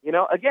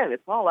 Again,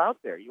 it's all out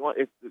there. You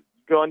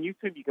go on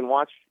YouTube, you can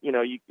watch,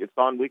 it's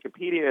on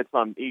Wikipedia,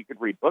 you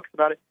could read books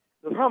about it.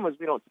 The problem is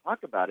we don't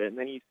talk about it, and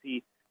then you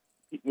see,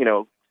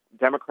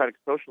 democratic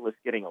socialists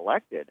getting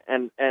elected.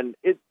 And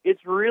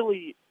it's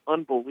really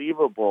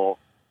unbelievable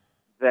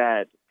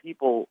that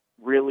people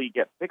really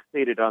get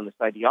fixated on this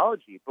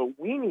ideology, but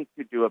we need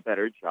to do a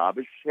better job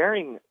of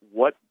sharing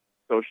what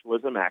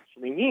socialism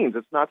actually means.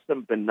 It's not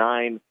some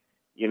benign,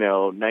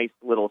 nice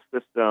little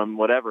system,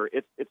 whatever.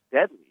 It's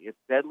deadly. It's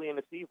deadly and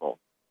it's evil.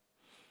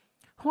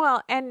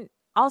 Well, and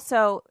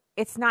also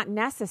it's not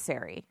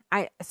necessary.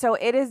 So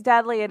it is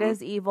deadly, it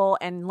is evil,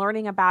 and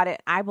learning about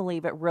it, I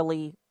believe it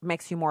really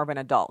makes you more of an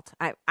adult.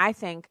 I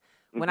think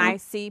when I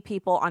see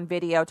people on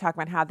video talk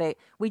about how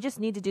we just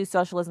need to do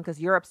socialism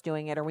because Europe's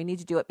doing it, or we need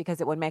to do it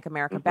because it would make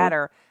America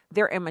better,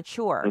 they're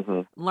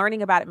immature.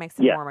 Learning about it makes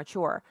them more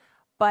mature.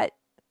 But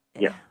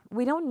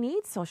we don't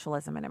need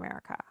socialism in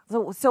America.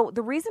 So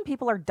the reason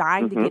people are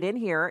dying to get in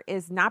here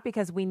is not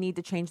because we need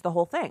to change the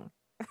whole thing,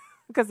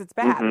 because it's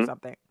bad or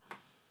something.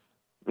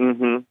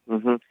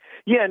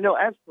 Yeah, no,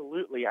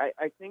 absolutely.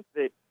 I think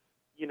that,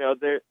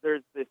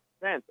 there's this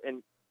sense,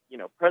 and,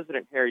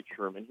 President Harry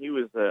Truman, he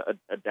was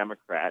a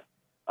Democrat,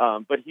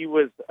 but he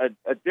was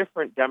a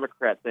different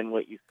Democrat than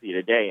what you see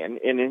today. And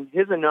in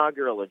his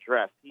inaugural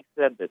address, he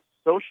said that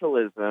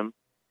socialism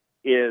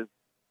is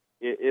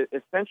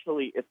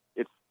essentially,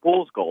 it's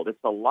fool's gold.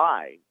 It's a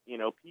lie.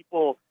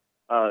 People,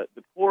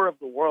 the poor of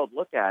the world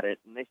look at it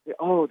and they say,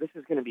 oh, this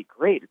is going to be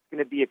great. It's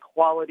going to be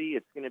equality.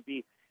 It's going to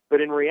be,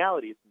 but in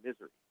reality, it's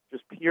misery,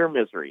 just pure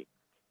misery.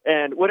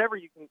 And whatever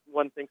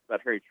one thinks about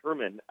Harry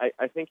Truman,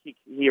 I think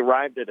he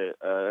arrived at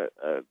a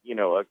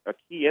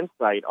key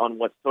insight on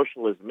what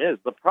socialism is.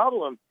 The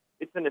problem,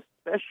 it's an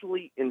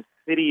especially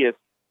insidious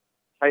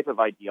type of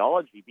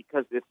ideology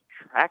because it's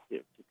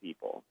attractive to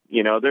people.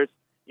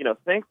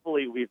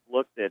 Thankfully we've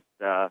looked at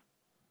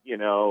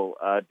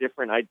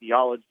different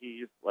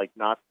ideologies like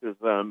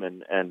Nazism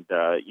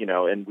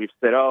and we've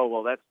said, oh,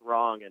 well, that's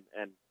wrong,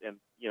 and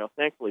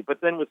thankfully.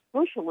 But then with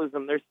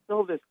socialism, there's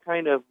still this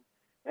kind of,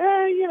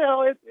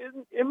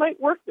 it might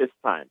work this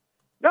time.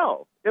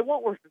 No, it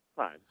won't work this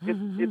time.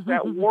 It's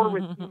at war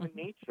with human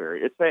nature.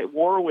 It's at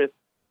war with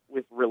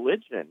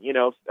religion.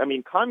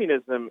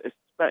 Communism is,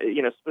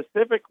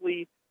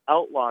 specifically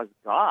outlaws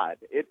God.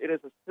 It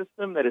is a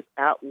system that is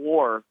at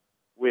war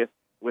with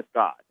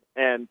God,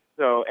 and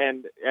so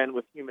and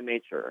with human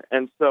nature.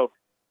 And so,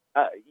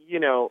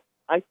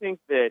 I think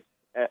that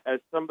as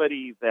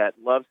somebody that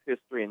loves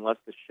history and loves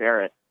to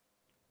share it,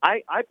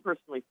 I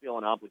personally feel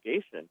an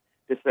obligation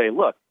to say,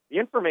 look, the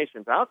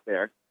information's out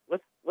there.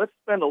 Let's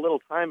spend a little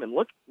time and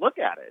look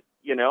at it.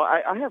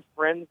 I have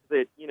friends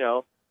that,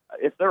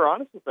 if they're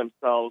honest with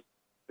themselves,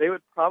 they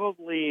would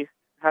probably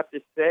have to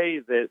say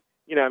that,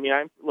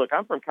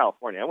 I'm from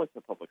California. I went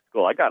to public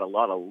school. I got a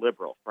lot of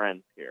liberal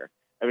friends here.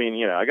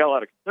 I got a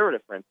lot of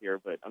conservative friends here,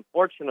 but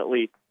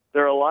unfortunately,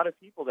 there are a lot of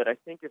people that I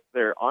think if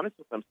they're honest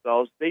with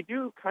themselves, they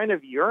do kind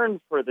of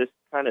yearn for this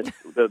kind of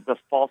the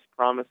false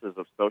promises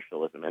of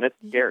socialism, and it's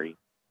scary.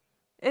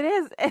 It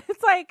is.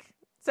 It's like,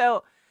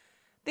 so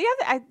the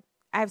other,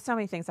 I have so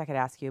many things I could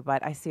ask you,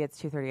 but I see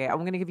it's 2:38. I'm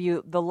going to give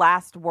you the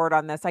last word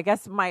on this. I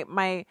guess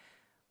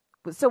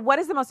so what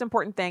is the most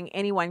important thing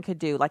anyone could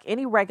do? Like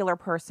any regular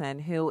person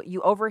who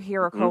you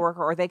overhear a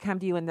coworker or they come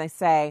to you and they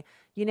say,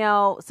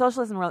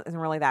 socialism isn't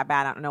really that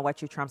bad. I don't know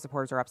what you Trump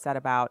supporters are upset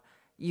about.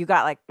 You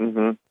got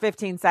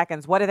 15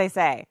 seconds. What do they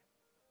say?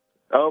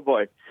 Oh,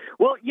 boy.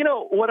 Well,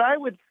 what I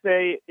would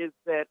say is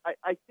that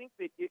I think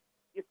that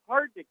it's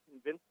hard to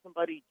convince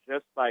somebody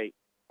just by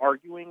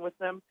arguing with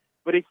them.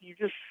 But if you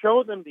just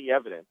show them the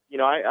evidence,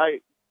 some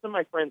of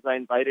my friends I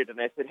invited and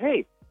I said,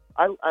 hey,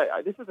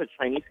 this is a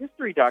Chinese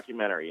history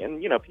documentary.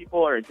 And,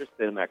 people are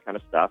interested in that kind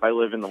of stuff. I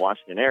live in the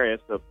Washington area,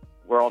 so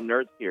we're all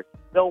nerds here.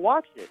 They'll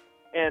watch it.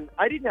 And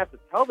I didn't have to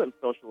tell them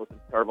socialism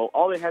is terrible.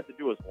 All they had to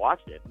do was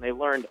watch it. And they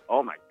learned,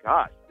 oh, my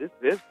gosh, this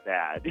is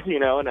bad.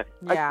 And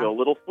I feel a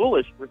little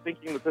foolish for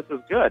thinking that this is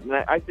good. And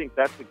I think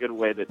that's a good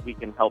way that we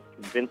can help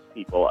convince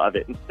people of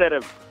it instead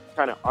of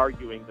kind of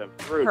arguing them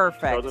through.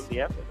 Perfect. Show them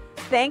the evidence.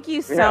 Thank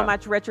you so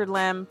much, Richard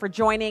Lim, for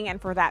joining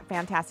and for that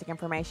fantastic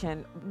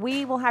information.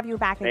 We will have you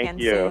back again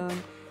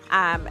soon.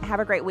 Have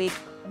a great week.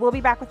 We'll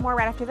be back with more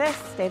right after this.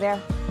 Stay there.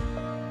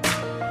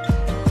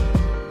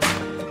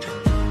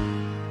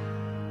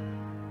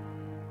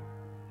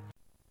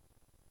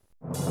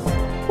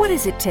 What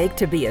does it take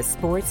to be a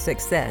sports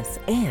success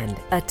and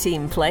a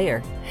team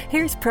player?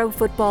 Here's Pro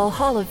Football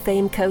Hall of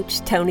Fame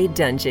coach Tony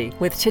Dungy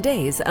with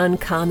today's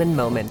Uncommon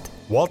Moment.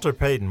 Walter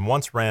Payton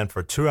once ran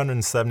for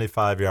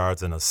 275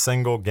 yards in a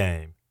single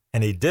game,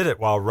 and he did it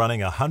while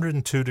running a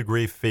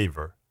 102-degree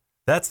fever.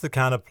 That's the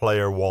kind of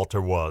player Walter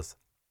was,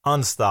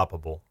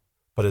 unstoppable.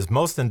 But his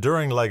most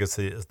enduring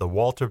legacy is the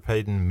Walter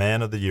Payton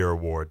Man of the Year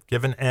Award,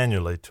 given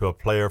annually to a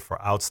player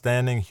for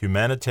outstanding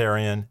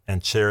humanitarian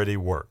and charity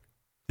work.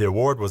 The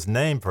award was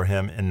named for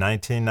him in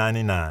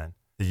 1999,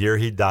 the year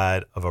he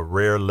died of a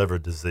rare liver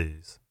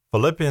disease.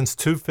 Philippians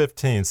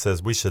 2:15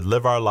 says we should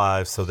live our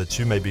lives so that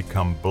you may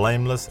become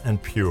blameless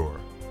and pure.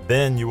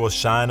 Then you will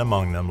shine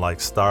among them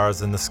like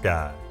stars in the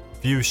sky.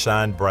 Few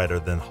shine brighter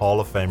than Hall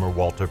of Famer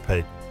Walter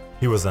Payton.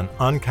 He was an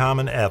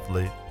uncommon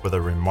athlete with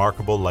a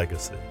remarkable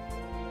legacy.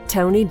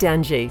 Tony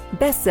Dungy,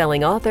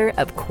 best-selling author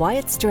of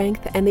Quiet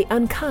Strength and the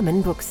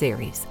Uncommon book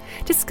series.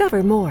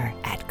 Discover more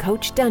at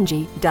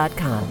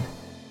CoachDungy.com.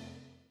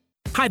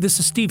 Hi, this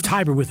is Steve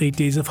Tiber with 8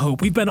 Days of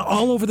Hope. We've been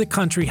all over the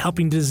country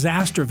helping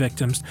disaster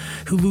victims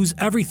who lose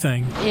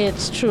everything.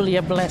 It's truly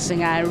a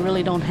blessing. I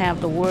really don't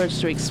have the words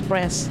to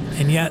express.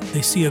 And yet,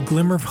 they see a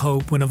glimmer of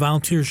hope when a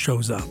volunteer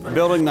shows up.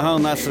 Building the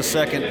home, that's the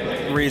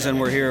second reason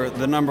we're here.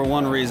 The number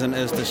one reason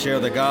is to share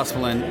the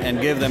gospel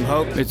and give them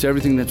hope. It's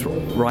everything that's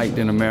right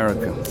in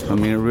America. I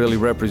mean, it really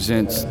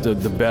represents the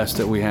best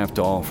that we have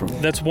to offer.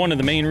 That's one of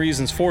the main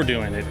reasons for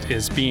doing it,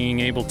 is being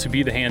able to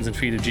be the hands and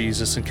feet of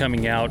Jesus and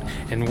coming out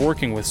and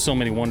working with so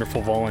many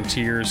wonderful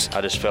volunteers.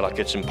 I just feel like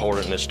it's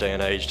important in this day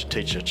and age to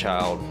teach a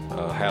child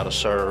how to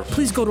serve.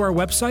 Please go to our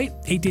website,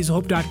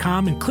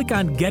 8daysofhope.com, and click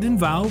on Get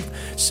Involved,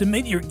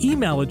 submit your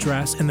email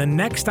address, and the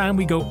next time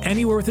we go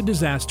anywhere with a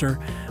disaster,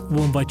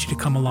 we'll invite you to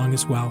come along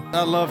as well.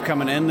 I love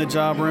coming in the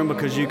job room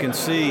because you can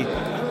see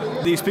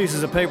these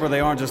pieces of paper.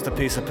 They aren't just a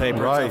piece of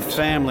paper. Right. It's a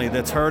family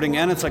that's hurting,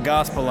 and it's a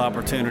gospel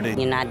opportunity.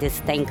 You know, I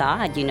just thank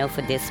God,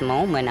 for this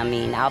moment. I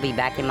mean, I'll be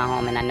back in my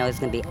home, and I know it's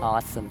going to be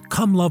awesome.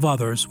 Come love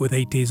others with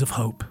 8 Days of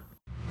Hope.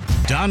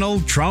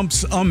 Donald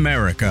Trump's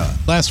America.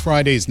 Last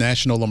Friday's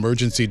national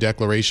emergency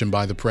declaration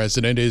by the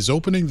president is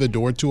opening the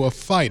door to a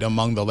fight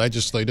among the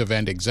legislative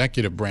and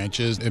executive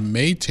branches it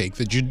may take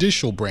the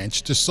judicial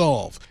branch to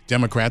solve.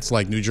 Democrats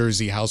like New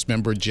Jersey House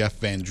member Jeff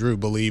Van Drew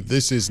believe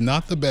this is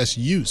not the best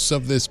use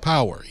of this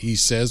power. He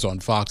says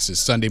on Fox's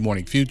Sunday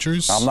Morning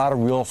Futures, I'm not a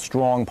real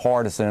strong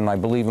partisan, and I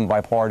believe in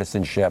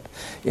bipartisanship.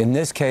 In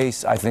this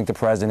case, I think the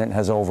president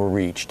has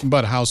overreached.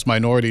 But House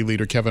Minority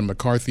Leader Kevin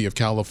McCarthy of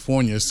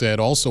California said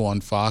also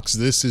on Fox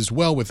this is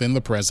well within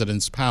the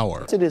president's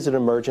power. It is an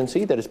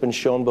emergency that has been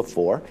shown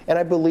before, and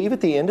I believe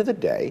at the end of the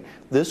day,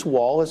 this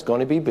wall is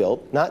going to be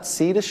built, not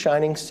sea to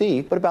shining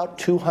sea, but about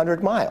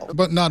 200 miles.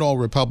 But not all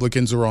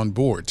Republicans are on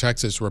board.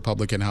 Texas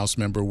Republican House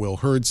member Will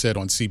Hurd said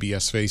on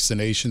CBS Face the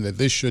Nation that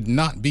this should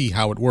not be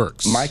how it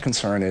works. My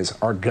concern is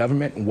our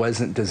government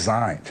wasn't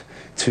designed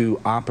to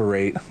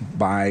operate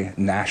by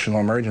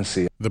national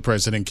emergency. The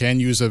president can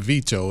use a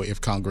veto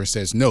if Congress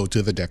says no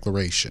to the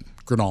declaration.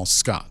 Gernal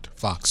Scott,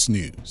 Fox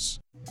News.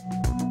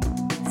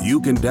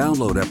 You can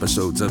download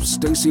episodes of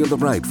Stacy on the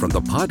Right from the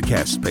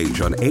podcast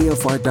page on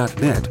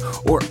AFR.net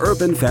or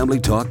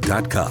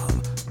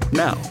UrbanFamilyTalk.com.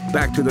 Now,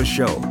 back to the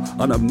show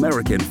on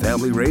American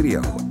Family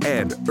Radio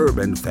and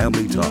Urban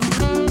Family Talk.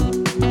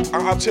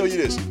 I'll tell you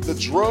this, the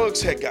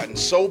drugs had gotten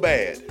so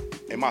bad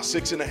in my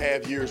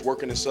 6.5 years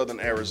working in Southern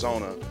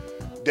Arizona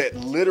that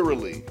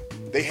literally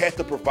they had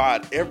to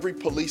provide every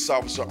police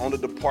officer on the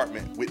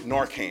department with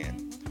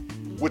Narcan,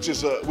 which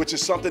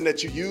is something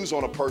that you use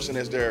on a person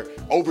as they're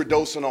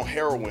overdosing on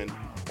heroin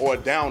or a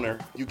downer.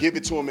 You give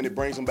it to them and it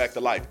brings them back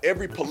to life.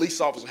 Every police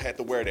officer had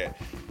to wear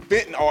that.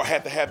 Fentanyl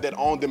had to have that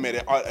on them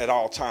at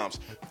all times.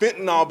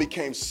 Fentanyl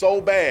became so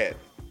bad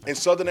in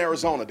Southern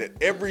Arizona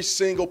that every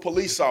single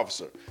police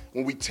officer,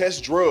 when we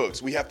test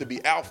drugs, we have to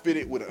be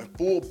outfitted with a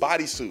full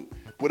bodysuit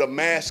with a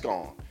mask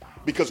on,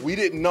 because we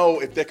didn't know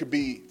if there could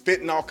be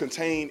fentanyl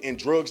contained in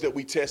drugs that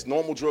we test,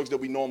 normal drugs that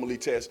we normally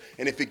test.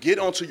 And if it get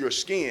onto your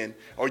skin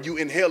or you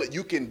inhale it,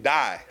 you can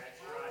die.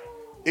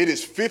 It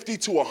is 50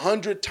 to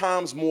 100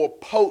 times more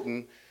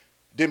potent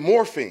than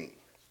morphine.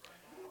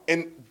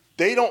 And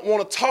they don't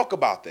want to talk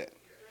about that.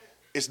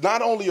 It's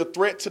not only a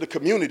threat to the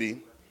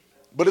community,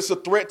 but it's a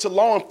threat to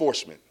law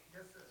enforcement.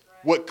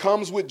 What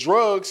comes with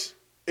drugs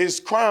is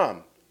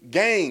crime,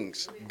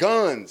 gangs,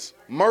 guns,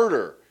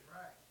 murder,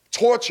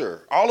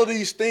 torture. All of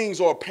these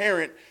things are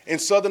apparent in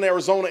Southern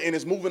Arizona and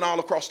is moving all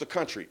across the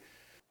country.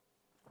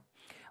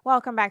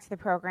 Welcome back to the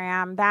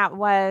program. That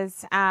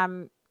was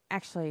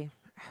actually,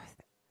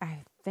 I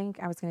think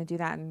I was going to do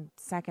that in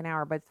second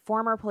hour, but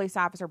former police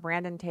officer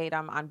Brandon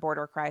Tatum on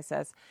Border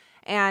Crisis.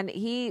 And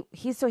he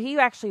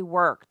actually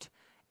worked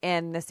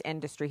in this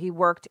industry. He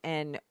worked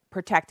in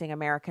protecting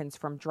Americans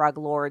from drug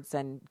lords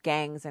and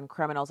gangs and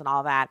criminals and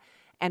all that.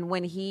 And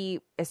when he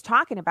is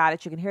talking about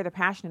it, you can hear the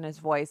passion in his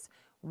voice,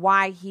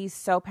 why he's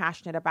so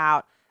passionate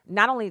about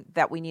not only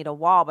that we need a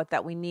wall, but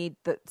that we need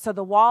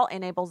the wall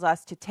enables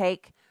us to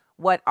take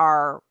what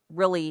are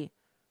really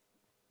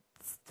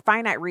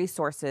finite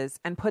resources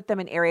and put them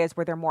in areas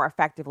where they're more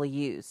effectively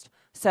used.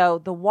 So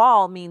the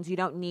wall means you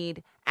don't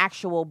need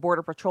actual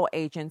Border Patrol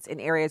agents in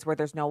areas where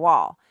there's no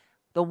wall.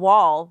 The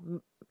wall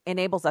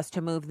enables us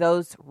to move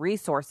those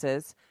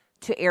resources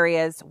to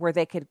areas where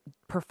they could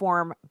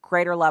perform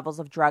greater levels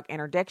of drug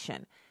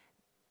interdiction.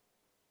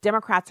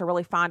 Democrats are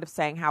really fond of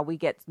saying how we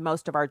get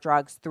most of our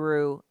drugs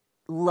through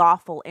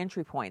lawful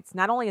entry points.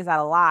 Not only is that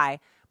a lie,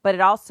 but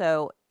it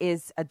also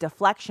is a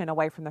deflection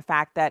away from the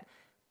fact that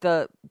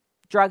the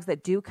drugs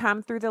that do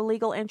come through the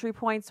legal entry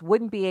points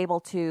wouldn't be able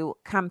to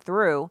come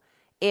through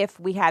if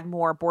we had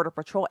more Border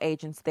Patrol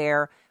agents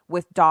there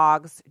with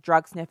dogs,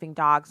 drug sniffing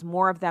dogs,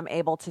 more of them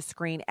able to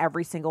screen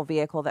every single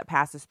vehicle that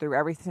passes through,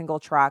 every single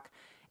truck,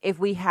 if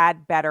we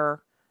had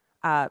better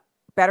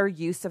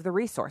use of the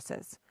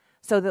resources.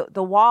 So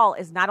the wall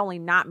is not only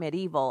not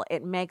medieval,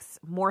 it makes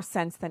more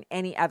sense than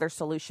any other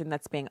solution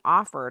that's being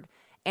offered,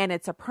 and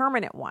it's a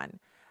permanent one.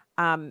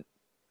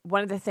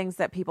 One of the things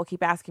that people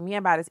keep asking me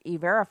about is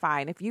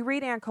E-Verify. And if you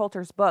read Ann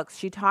Coulter's books,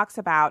 she talks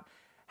about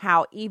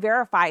how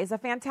E-Verify is a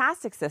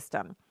fantastic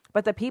system.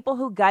 But the people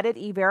who gutted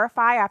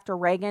E-Verify after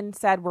Reagan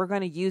said, we're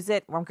going to use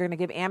it, we're going to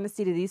give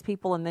amnesty to these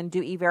people and then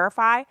do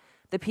E-Verify,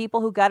 the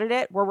people who gutted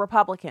it were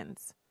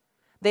Republicans.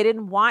 They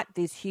didn't want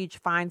these huge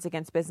fines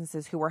against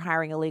businesses who were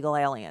hiring illegal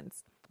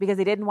aliens because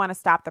they didn't want to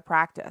stop the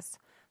practice.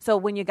 So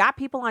when you got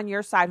people on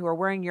your side who are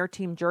wearing your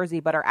team jersey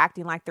but are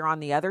acting like they're on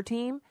the other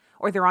team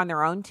or they're on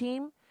their own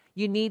team,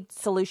 you need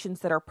solutions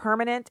that are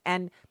permanent.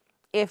 And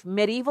if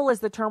medieval is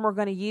the term we're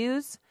going to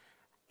use,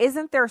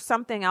 isn't there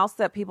something else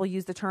that people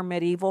use the term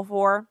medieval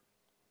for?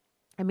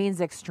 It means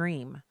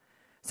extreme.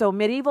 So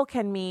medieval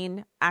can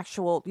mean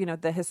actual,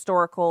 the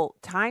historical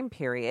time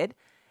period.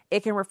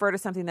 It can refer to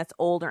something that's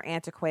old or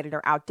antiquated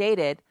or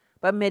outdated,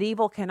 but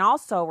medieval can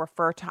also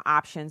refer to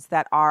options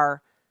that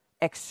are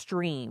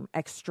extreme,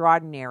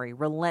 extraordinary,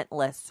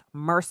 relentless,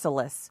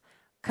 merciless,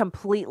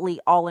 completely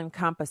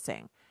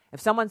all-encompassing. If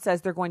someone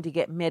says they're going to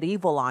get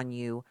medieval on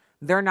you,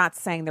 they're not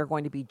saying they're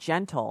going to be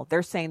gentle.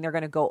 They're saying they're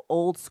going to go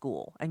old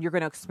school, and you're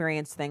going to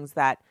experience things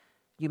that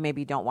you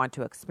maybe don't want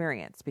to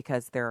experience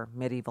because they're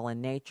medieval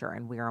in nature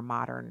and we are a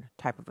modern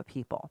type of a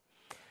people.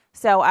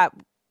 So I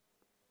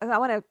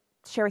want to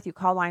share with you,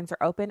 call lines are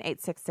open,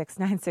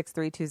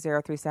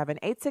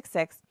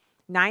 866-963-2037,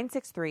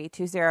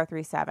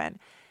 866-963-2037.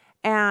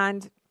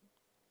 And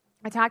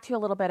I talked to you a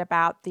little bit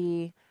about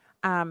the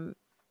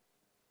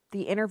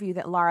interview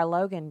that Lara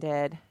Logan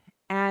did,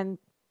 and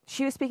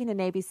she was speaking to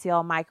Navy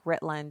SEAL Mike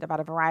Ritland about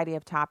a variety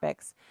of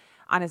topics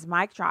on his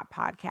Mic Drop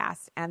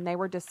podcast, and they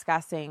were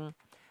discussing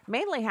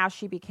mainly how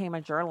she became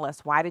a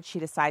journalist. Why did she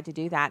decide to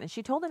do that? And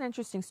she told an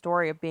interesting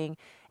story of being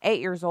 8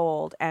 years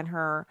old, and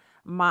her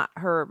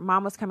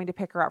mom was coming to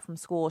pick her up from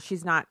school.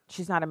 She's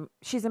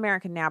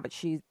American now, but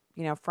she's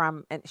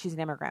an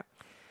immigrant.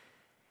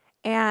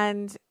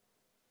 And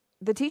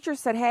the teacher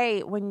said,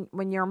 hey,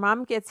 when your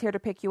mom gets here to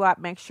pick you up,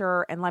 make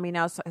sure and let me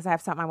know because I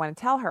have something I want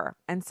to tell her.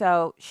 And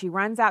so she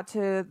runs out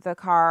to the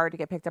car to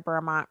get picked up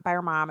by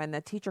her mom, and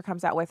the teacher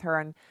comes out with her,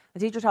 and the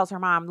teacher tells her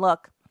mom,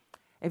 look,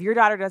 if your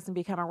daughter doesn't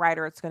become a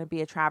writer, it's going to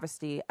be a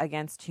travesty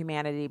against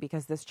humanity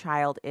because this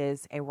child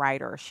is a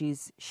writer.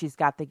 She's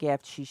got the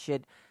gift. She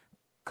should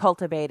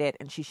cultivate it,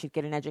 and she should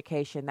get an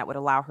education that would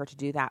allow her to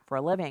do that for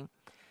a living.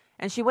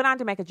 And she went on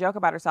to make a joke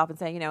about herself and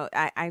say,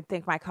 I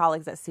think my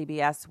colleagues at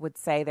CBS would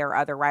say there are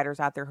other writers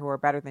out there who are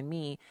better than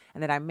me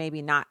and that I'm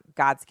maybe not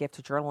God's gift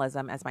to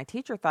journalism as my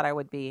teacher thought I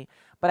would be.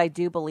 But I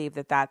do believe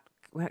that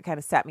kind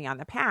of set me on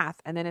the path.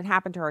 And then it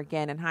happened to her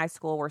again in high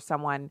school where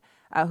someone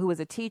who was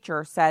a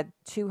teacher said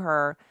to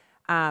her,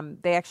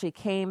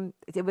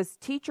 it was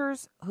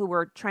teachers who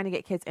were trying to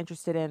get kids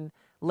interested in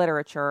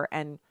literature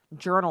and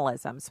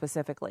journalism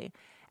specifically.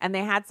 And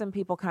they had some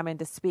people come in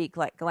to speak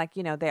like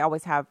they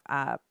always have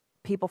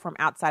people from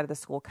outside of the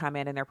school come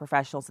in and they're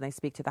professionals and they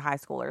speak to the high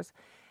schoolers.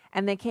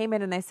 And they came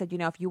in and they said,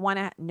 if you want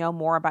to know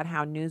more about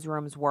how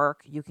newsrooms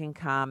work, you can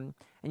come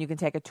and you can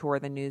take a tour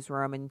of the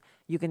newsroom and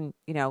you can,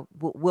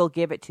 we'll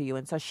give it to you.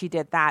 And so she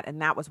did that.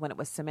 And that was when it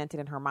was cemented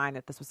in her mind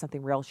that this was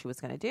something real she was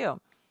going to do.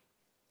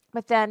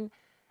 But then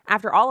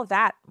after all of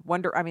that,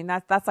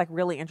 that's like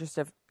really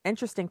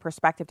interesting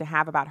perspective to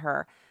have about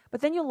her.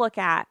 But then you look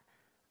at,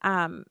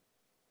 our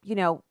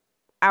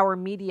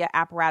media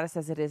apparatus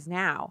as it is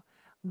now.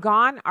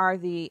 Gone are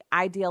the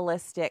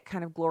idealistic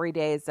kind of glory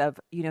days of,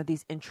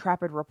 these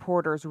intrepid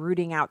reporters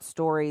rooting out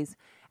stories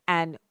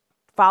and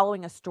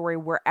following a story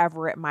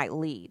wherever it might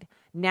lead.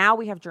 Now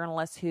we have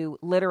journalists who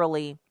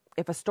literally,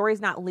 if a story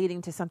is not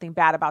leading to something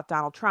bad about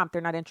Donald Trump,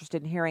 they're not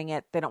interested in hearing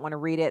it. They don't want to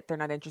read it. They're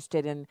not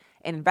interested in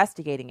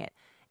investigating it.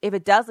 If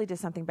it does lead to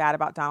something bad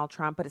about Donald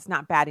Trump, but it's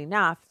not bad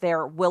enough,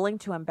 they're willing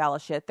to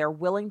embellish it. They're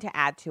willing to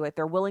add to it.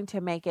 They're willing to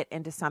make it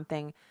into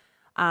something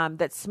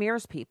that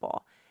smears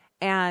people.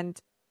 And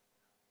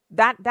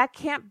that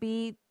can't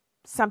be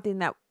something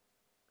that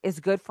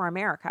is good for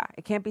America.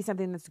 It can't be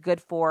something that's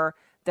good for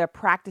the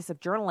practice of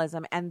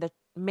journalism and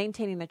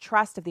maintaining the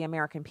trust of the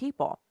American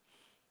people.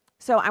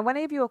 So I want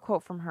to give you a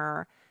quote from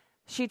her.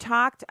 She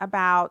talked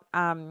about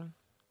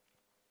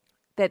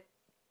that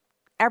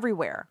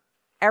everywhere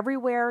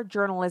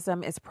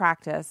journalism is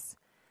practiced,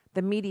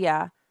 the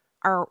media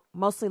are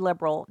mostly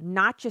liberal,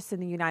 not just in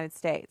the United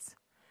States.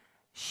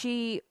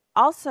 She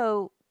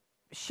also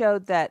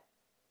showed that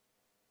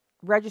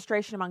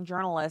registration among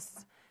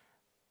journalists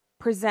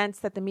presents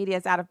that the media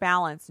is out of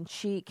balance, and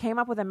she came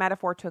up with a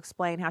metaphor to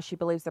explain how she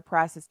believes the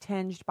press is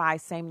tinged by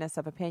sameness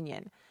of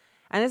opinion.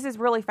 And this is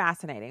really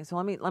fascinating. So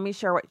let me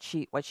share what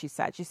she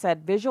said. She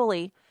said,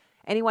 visually,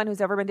 anyone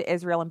who's ever been to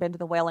Israel and been to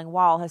the Wailing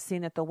Wall has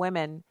seen that the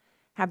women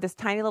have this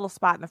tiny little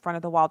spot in the front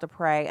of the wall to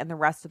pray, and the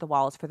rest of the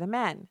wall is for the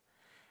men.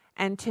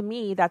 And to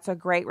me, that's a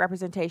great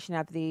representation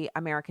of the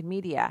American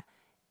media,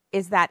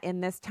 is that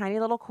in this tiny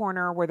little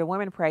corner where the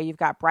women pray, you've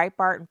got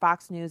Breitbart and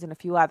Fox News and a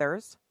few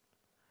others,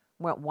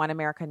 One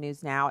American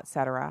News Now,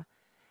 etc.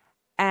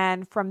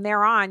 And from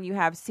there on, you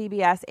have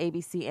CBS,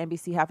 ABC,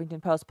 NBC,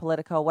 Huffington Post,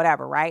 Politico,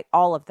 whatever, right?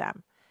 All of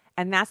them.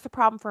 And that's the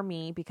problem for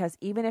me, because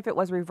even if it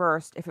was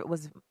reversed, if it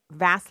was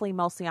vastly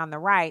mostly on the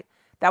right,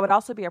 that would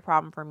also be a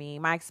problem for me.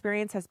 My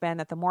experience has been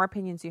that the more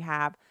opinions you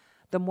have,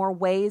 the more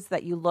ways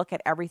that you look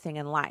at everything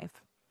in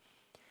life.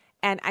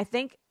 And I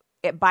think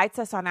it bites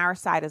us on our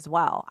side as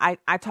well.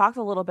 I talked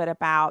a little bit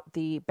about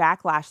the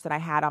backlash that I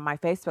had on my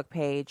Facebook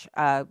page.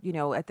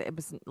 It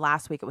was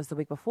last week, it was the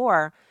week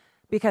before,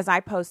 because I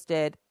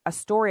posted a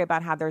story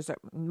about how there's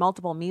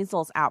multiple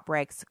measles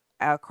outbreaks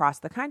across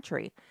the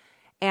country.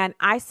 And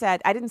I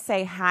said, I didn't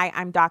say, hi,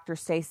 I'm Dr.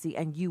 Stacy,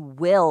 and you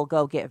will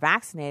go get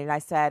vaccinated. I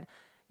said,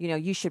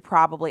 you should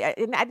probably, I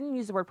didn't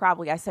use the word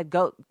probably. I said,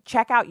 go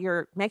check out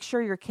make sure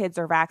your kids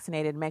are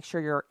vaccinated, make sure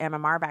your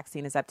MMR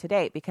vaccine is up to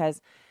date,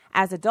 because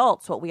as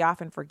adults, what we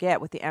often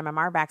forget with the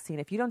MMR vaccine,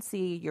 if you don't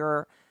see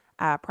your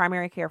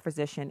primary care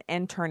physician,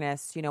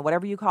 internist,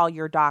 whatever you call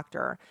your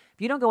doctor, if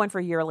you don't go in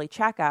for yearly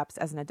checkups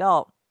as an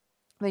adult,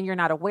 then you're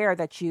not aware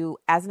that you,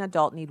 as an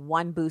adult, need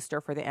one booster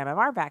for the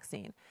MMR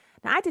vaccine.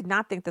 Now, I did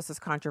not think this was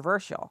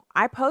controversial.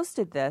 I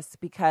posted this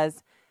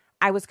because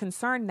I was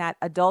concerned that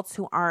adults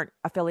who aren't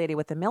affiliated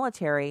with the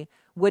military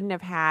wouldn't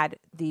have had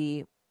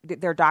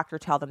their doctor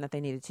tell them that they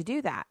needed to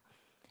do that.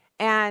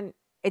 And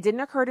it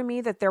didn't occur to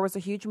me that there was a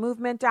huge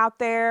movement out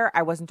there.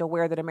 I wasn't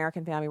aware that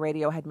American Family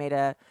Radio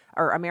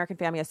American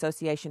Family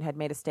Association had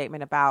made a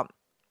statement about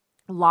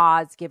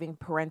laws giving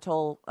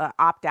parental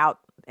opt-out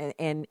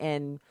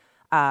in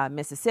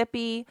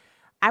Mississippi.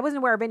 I wasn't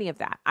aware of any of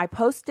that. I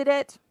posted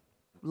it,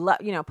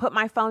 put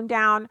my phone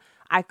down.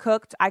 I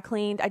cooked, I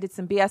cleaned, I did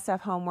some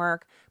BSF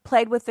homework,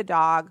 played with the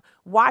dog,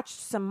 watched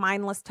some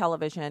mindless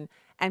television,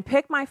 and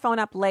picked my phone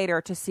up later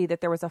to see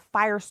that there was a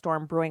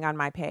firestorm brewing on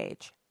my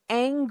page.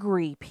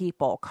 Angry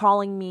people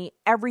calling me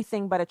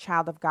everything but a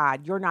child of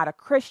God. You're not a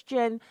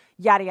Christian,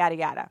 yada, yada,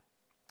 yada.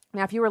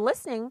 Now, if you were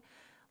listening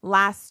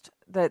not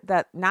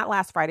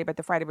last Friday, but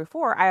the Friday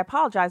before, I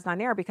apologized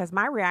on air because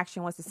my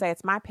reaction was to say,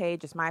 it's my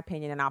page, it's my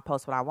opinion, and I'll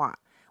post what I want,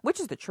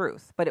 which is the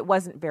truth, but it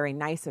wasn't very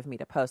nice of me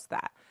to post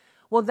that.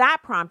 Well, that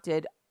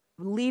prompted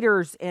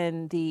leaders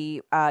in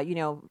the,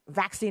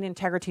 vaccine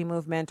integrity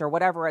movement or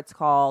whatever it's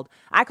called.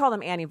 I call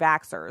them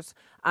anti-vaxxers,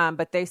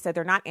 but they said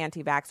they're not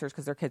anti-vaxxers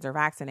because their kids are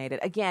vaccinated.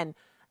 Again,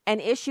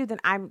 an issue that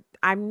I'm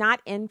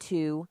not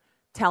into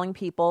telling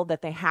people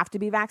that they have to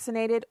be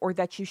vaccinated or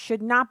that you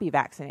should not be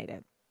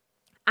vaccinated.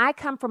 I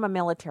come from a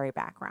military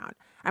background.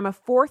 I'm a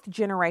fourth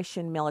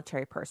generation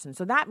military person.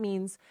 So that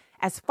means,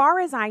 as far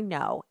as I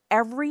know,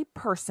 every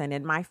person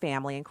in my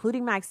family,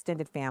 including my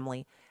extended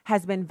family,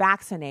 has been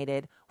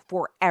vaccinated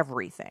for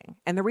everything.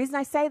 And the reason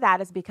I say that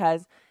is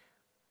because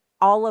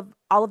all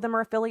of them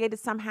are affiliated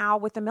somehow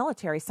with the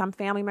military, some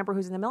family member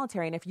who's in the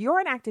military. And if you're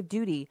on active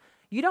duty,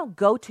 you don't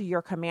go to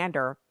your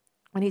commander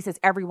when he says,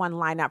 everyone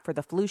line up for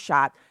the flu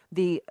shot.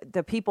 The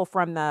people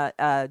from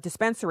the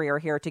dispensary are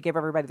here to give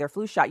everybody their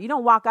flu shot. You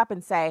don't walk up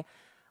and say,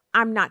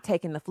 I'm not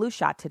taking the flu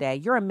shot today.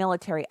 You're a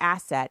military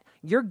asset.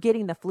 You're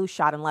getting the flu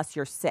shot unless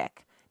you're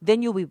sick.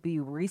 Then you will be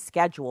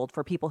rescheduled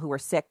for people who are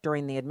sick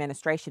during the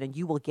administration, and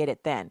you will get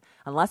it then.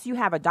 Unless you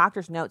have a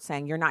doctor's note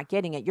saying you're not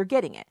getting it, you're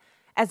getting it.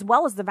 As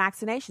well as the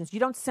vaccinations. You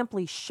don't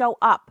simply show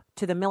up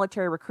to the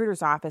military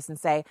recruiter's office and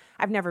say,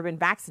 I've never been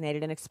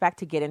vaccinated, and expect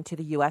to get into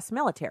the U.S.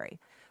 military.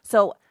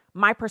 So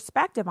my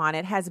perspective on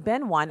it has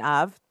been one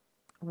of,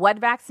 what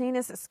vaccine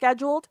is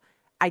scheduled?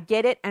 I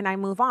get it and I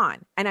move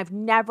on. And I've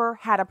never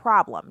had a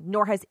problem,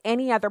 nor has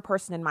any other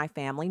person in my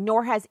family,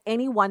 nor has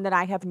anyone that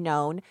I have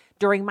known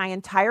during my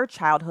entire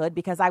childhood,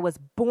 because I was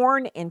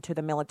born into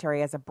the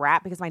military as a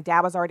brat, because my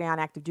dad was already on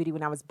active duty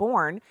when I was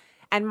born.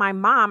 And my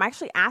mom, I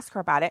actually asked her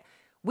about it.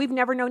 We've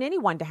never known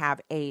anyone to have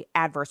an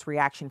adverse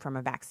reaction from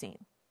a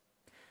vaccine.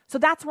 So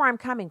that's where I'm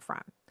coming from.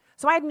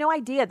 So I had no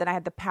idea that I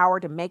had the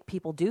power to make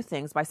people do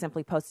things by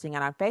simply posting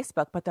it on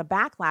Facebook, but the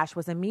backlash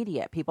was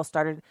immediate. People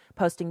started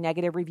posting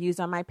negative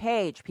reviews on my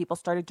page. People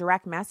started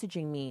direct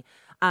messaging me.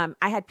 I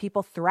had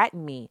people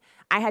threaten me.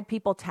 I had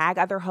people tag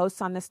other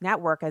hosts on this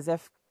network as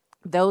if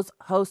those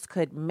hosts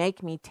could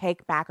make me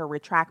take back or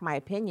retract my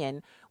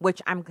opinion,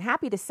 which I'm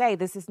happy to say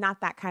this is not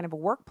that kind of a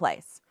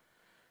workplace.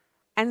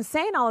 And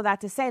saying all of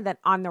that to say that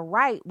on the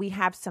right, we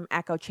have some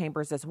echo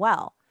chambers as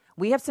well.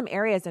 We have some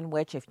areas in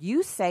which if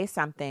you say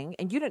something,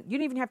 and you don't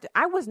even have to,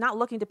 I was not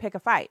looking to pick a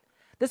fight.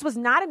 This was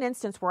not an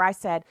instance where I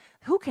said,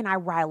 who can I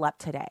rile up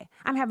today?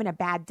 I'm having a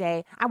bad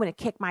day. I'm going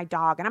to kick my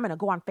dog and I'm going to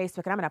go on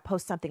Facebook and I'm going to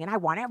post something and I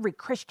want every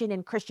Christian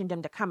in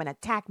Christendom to come and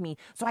attack me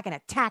so I can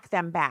attack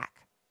them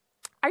back.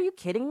 Are you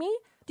kidding me?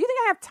 Do you think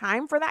I have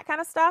time for that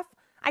kind of stuff?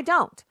 I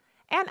don't.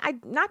 And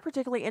I'm not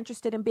particularly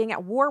interested in being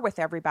at war with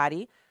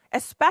everybody,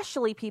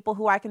 especially people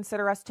who I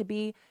consider us to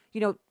be,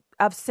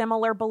 of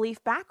similar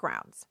belief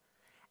backgrounds.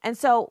 And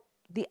so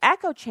the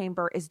echo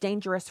chamber is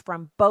dangerous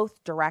from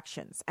both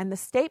directions. And the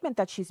statement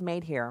that she's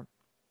made here,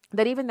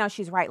 that even though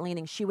she's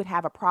right-leaning, she would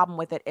have a problem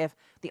with it if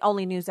the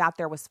only news out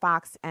there was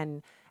Fox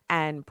and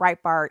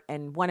Breitbart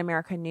and One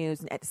America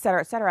News, et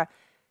cetera,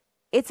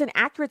 it's an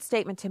accurate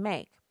statement to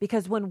make.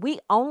 Because when we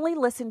only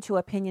listen to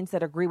opinions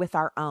that agree with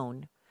our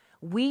own,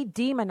 we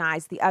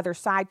demonize the other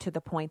side to the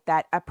point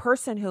that a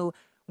person who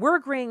we're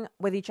agreeing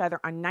with each other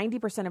on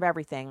 90% of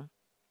everything.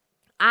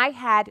 I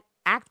had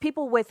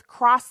people with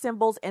cross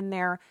symbols in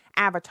their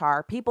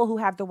avatar, people who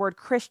have the word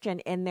Christian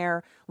in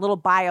their little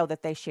bio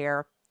that they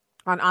share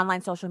on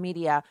online social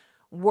media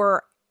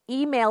were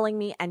emailing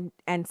me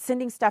and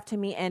sending stuff to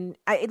me. And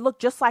it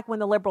looked just like when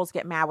the liberals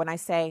get mad when I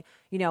say,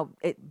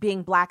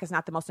 being black is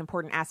not the most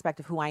important aspect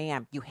of who I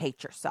am. You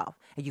hate yourself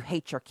and you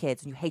hate your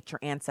kids and you hate your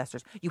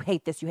ancestors. You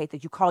hate this, you hate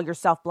that. You call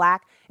yourself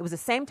black. It was the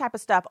same type of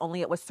stuff,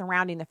 only it was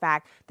surrounding the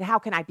fact that how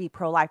can I be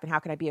pro-life and how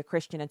can I be a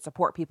Christian and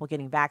support people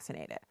getting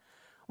vaccinated?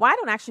 Well, I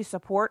don't actually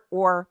support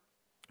or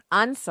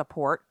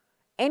unsupport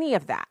any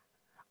of that.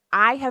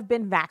 I have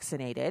been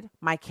vaccinated.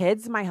 My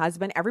kids, my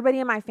husband, everybody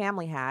in my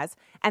family has.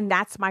 And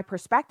that's my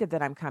perspective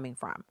that I'm coming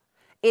from.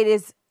 It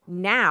is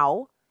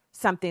now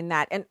something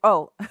that, and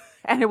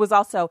it was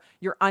also,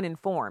 you're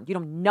uninformed. You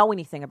don't know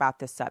anything about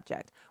this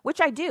subject, which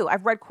I do.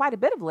 I've read quite a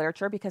bit of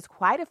literature because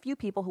quite a few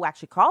people who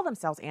actually call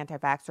themselves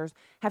anti-vaxxers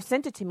have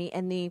sent it to me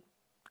in the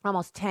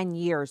almost 10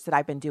 years that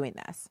I've been doing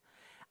this.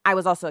 I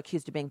was also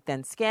accused of being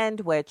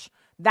thin-skinned, which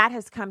that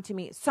has come to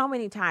me so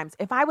many times.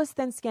 If I was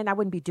thin-skinned, I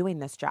wouldn't be doing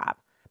this job.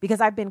 Because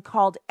I've been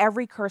called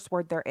every curse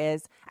word there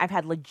is. I've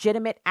had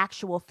legitimate,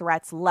 actual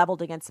threats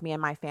leveled against me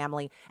and my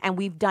family. And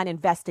we've done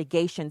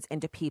investigations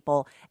into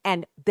people.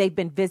 And they've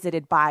been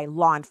visited by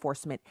law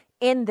enforcement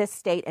in this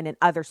state and in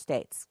other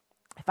states.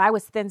 If I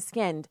was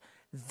thin-skinned,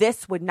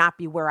 this would not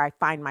be where I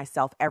find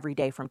myself every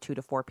day from 2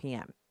 to 4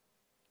 p.m.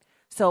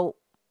 So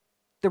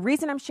the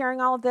reason I'm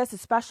sharing all of this,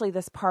 especially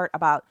this part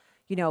about,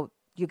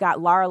 you got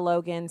Lara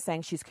Logan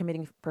saying she's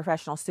committing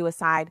professional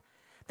suicide.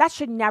 That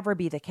should never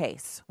be the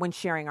case when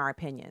sharing our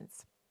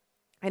opinions.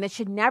 And it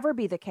should never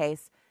be the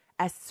case,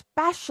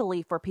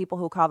 especially for people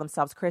who call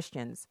themselves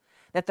Christians,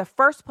 that the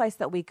first place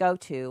that we go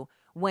to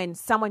when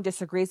someone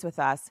disagrees with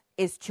us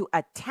is to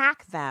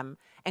attack them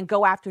and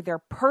go after their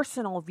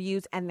personal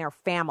views and their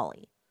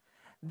family.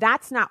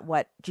 That's not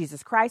what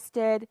Jesus Christ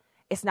did.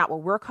 It's not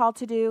what we're called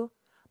to do.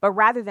 But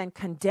rather than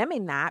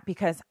condemning that,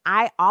 because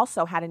I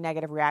also had a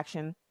negative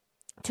reaction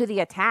to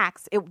the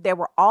attacks, they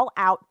were all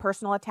out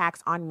personal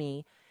attacks on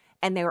me.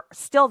 And they're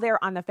still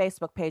there on the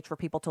Facebook page for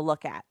people to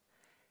look at.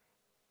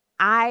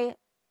 I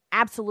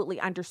absolutely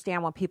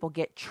understand when people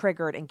get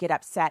triggered and get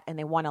upset and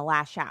they want to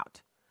lash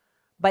out.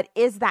 But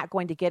is that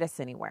going to get us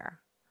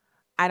anywhere?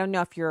 I don't know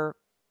if you're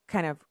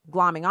kind of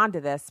glomming onto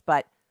this,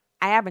 but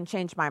I haven't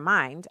changed my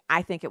mind.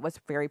 I think it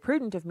was very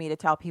prudent of me to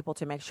tell people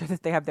to make sure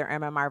that they have their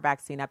MMR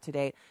vaccine up to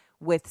date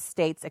with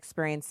states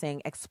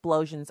experiencing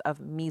explosions of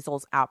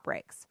measles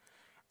outbreaks.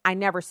 I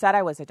never said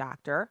I was a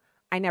doctor.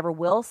 I never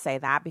will say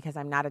that because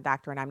I'm not a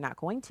doctor and I'm not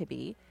going to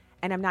be,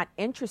 and I'm not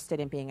interested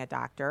in being a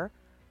doctor,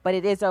 but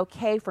it is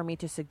okay for me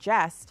to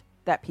suggest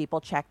that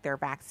people check their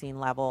vaccine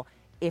level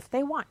if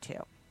they want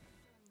to.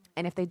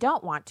 And if they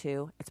don't want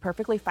to, it's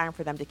perfectly fine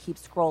for them to keep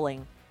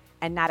scrolling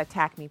and not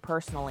attack me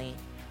personally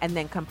and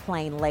then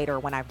complain later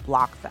when I've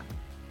blocked them.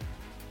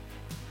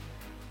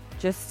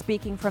 Just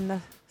speaking from the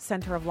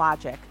center of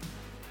logic.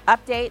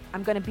 Update,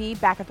 I'm going to be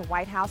back at the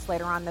White House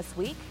later on this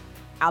week.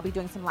 I'll be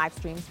doing some live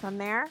streams from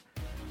there.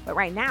 But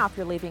right now, if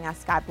you're leaving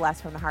us, God bless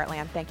from the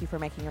Heartland. Thank you for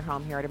making your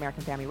home here at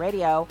American Family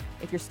Radio.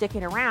 If you're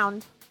sticking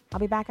around, I'll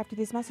be back after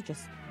these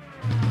messages.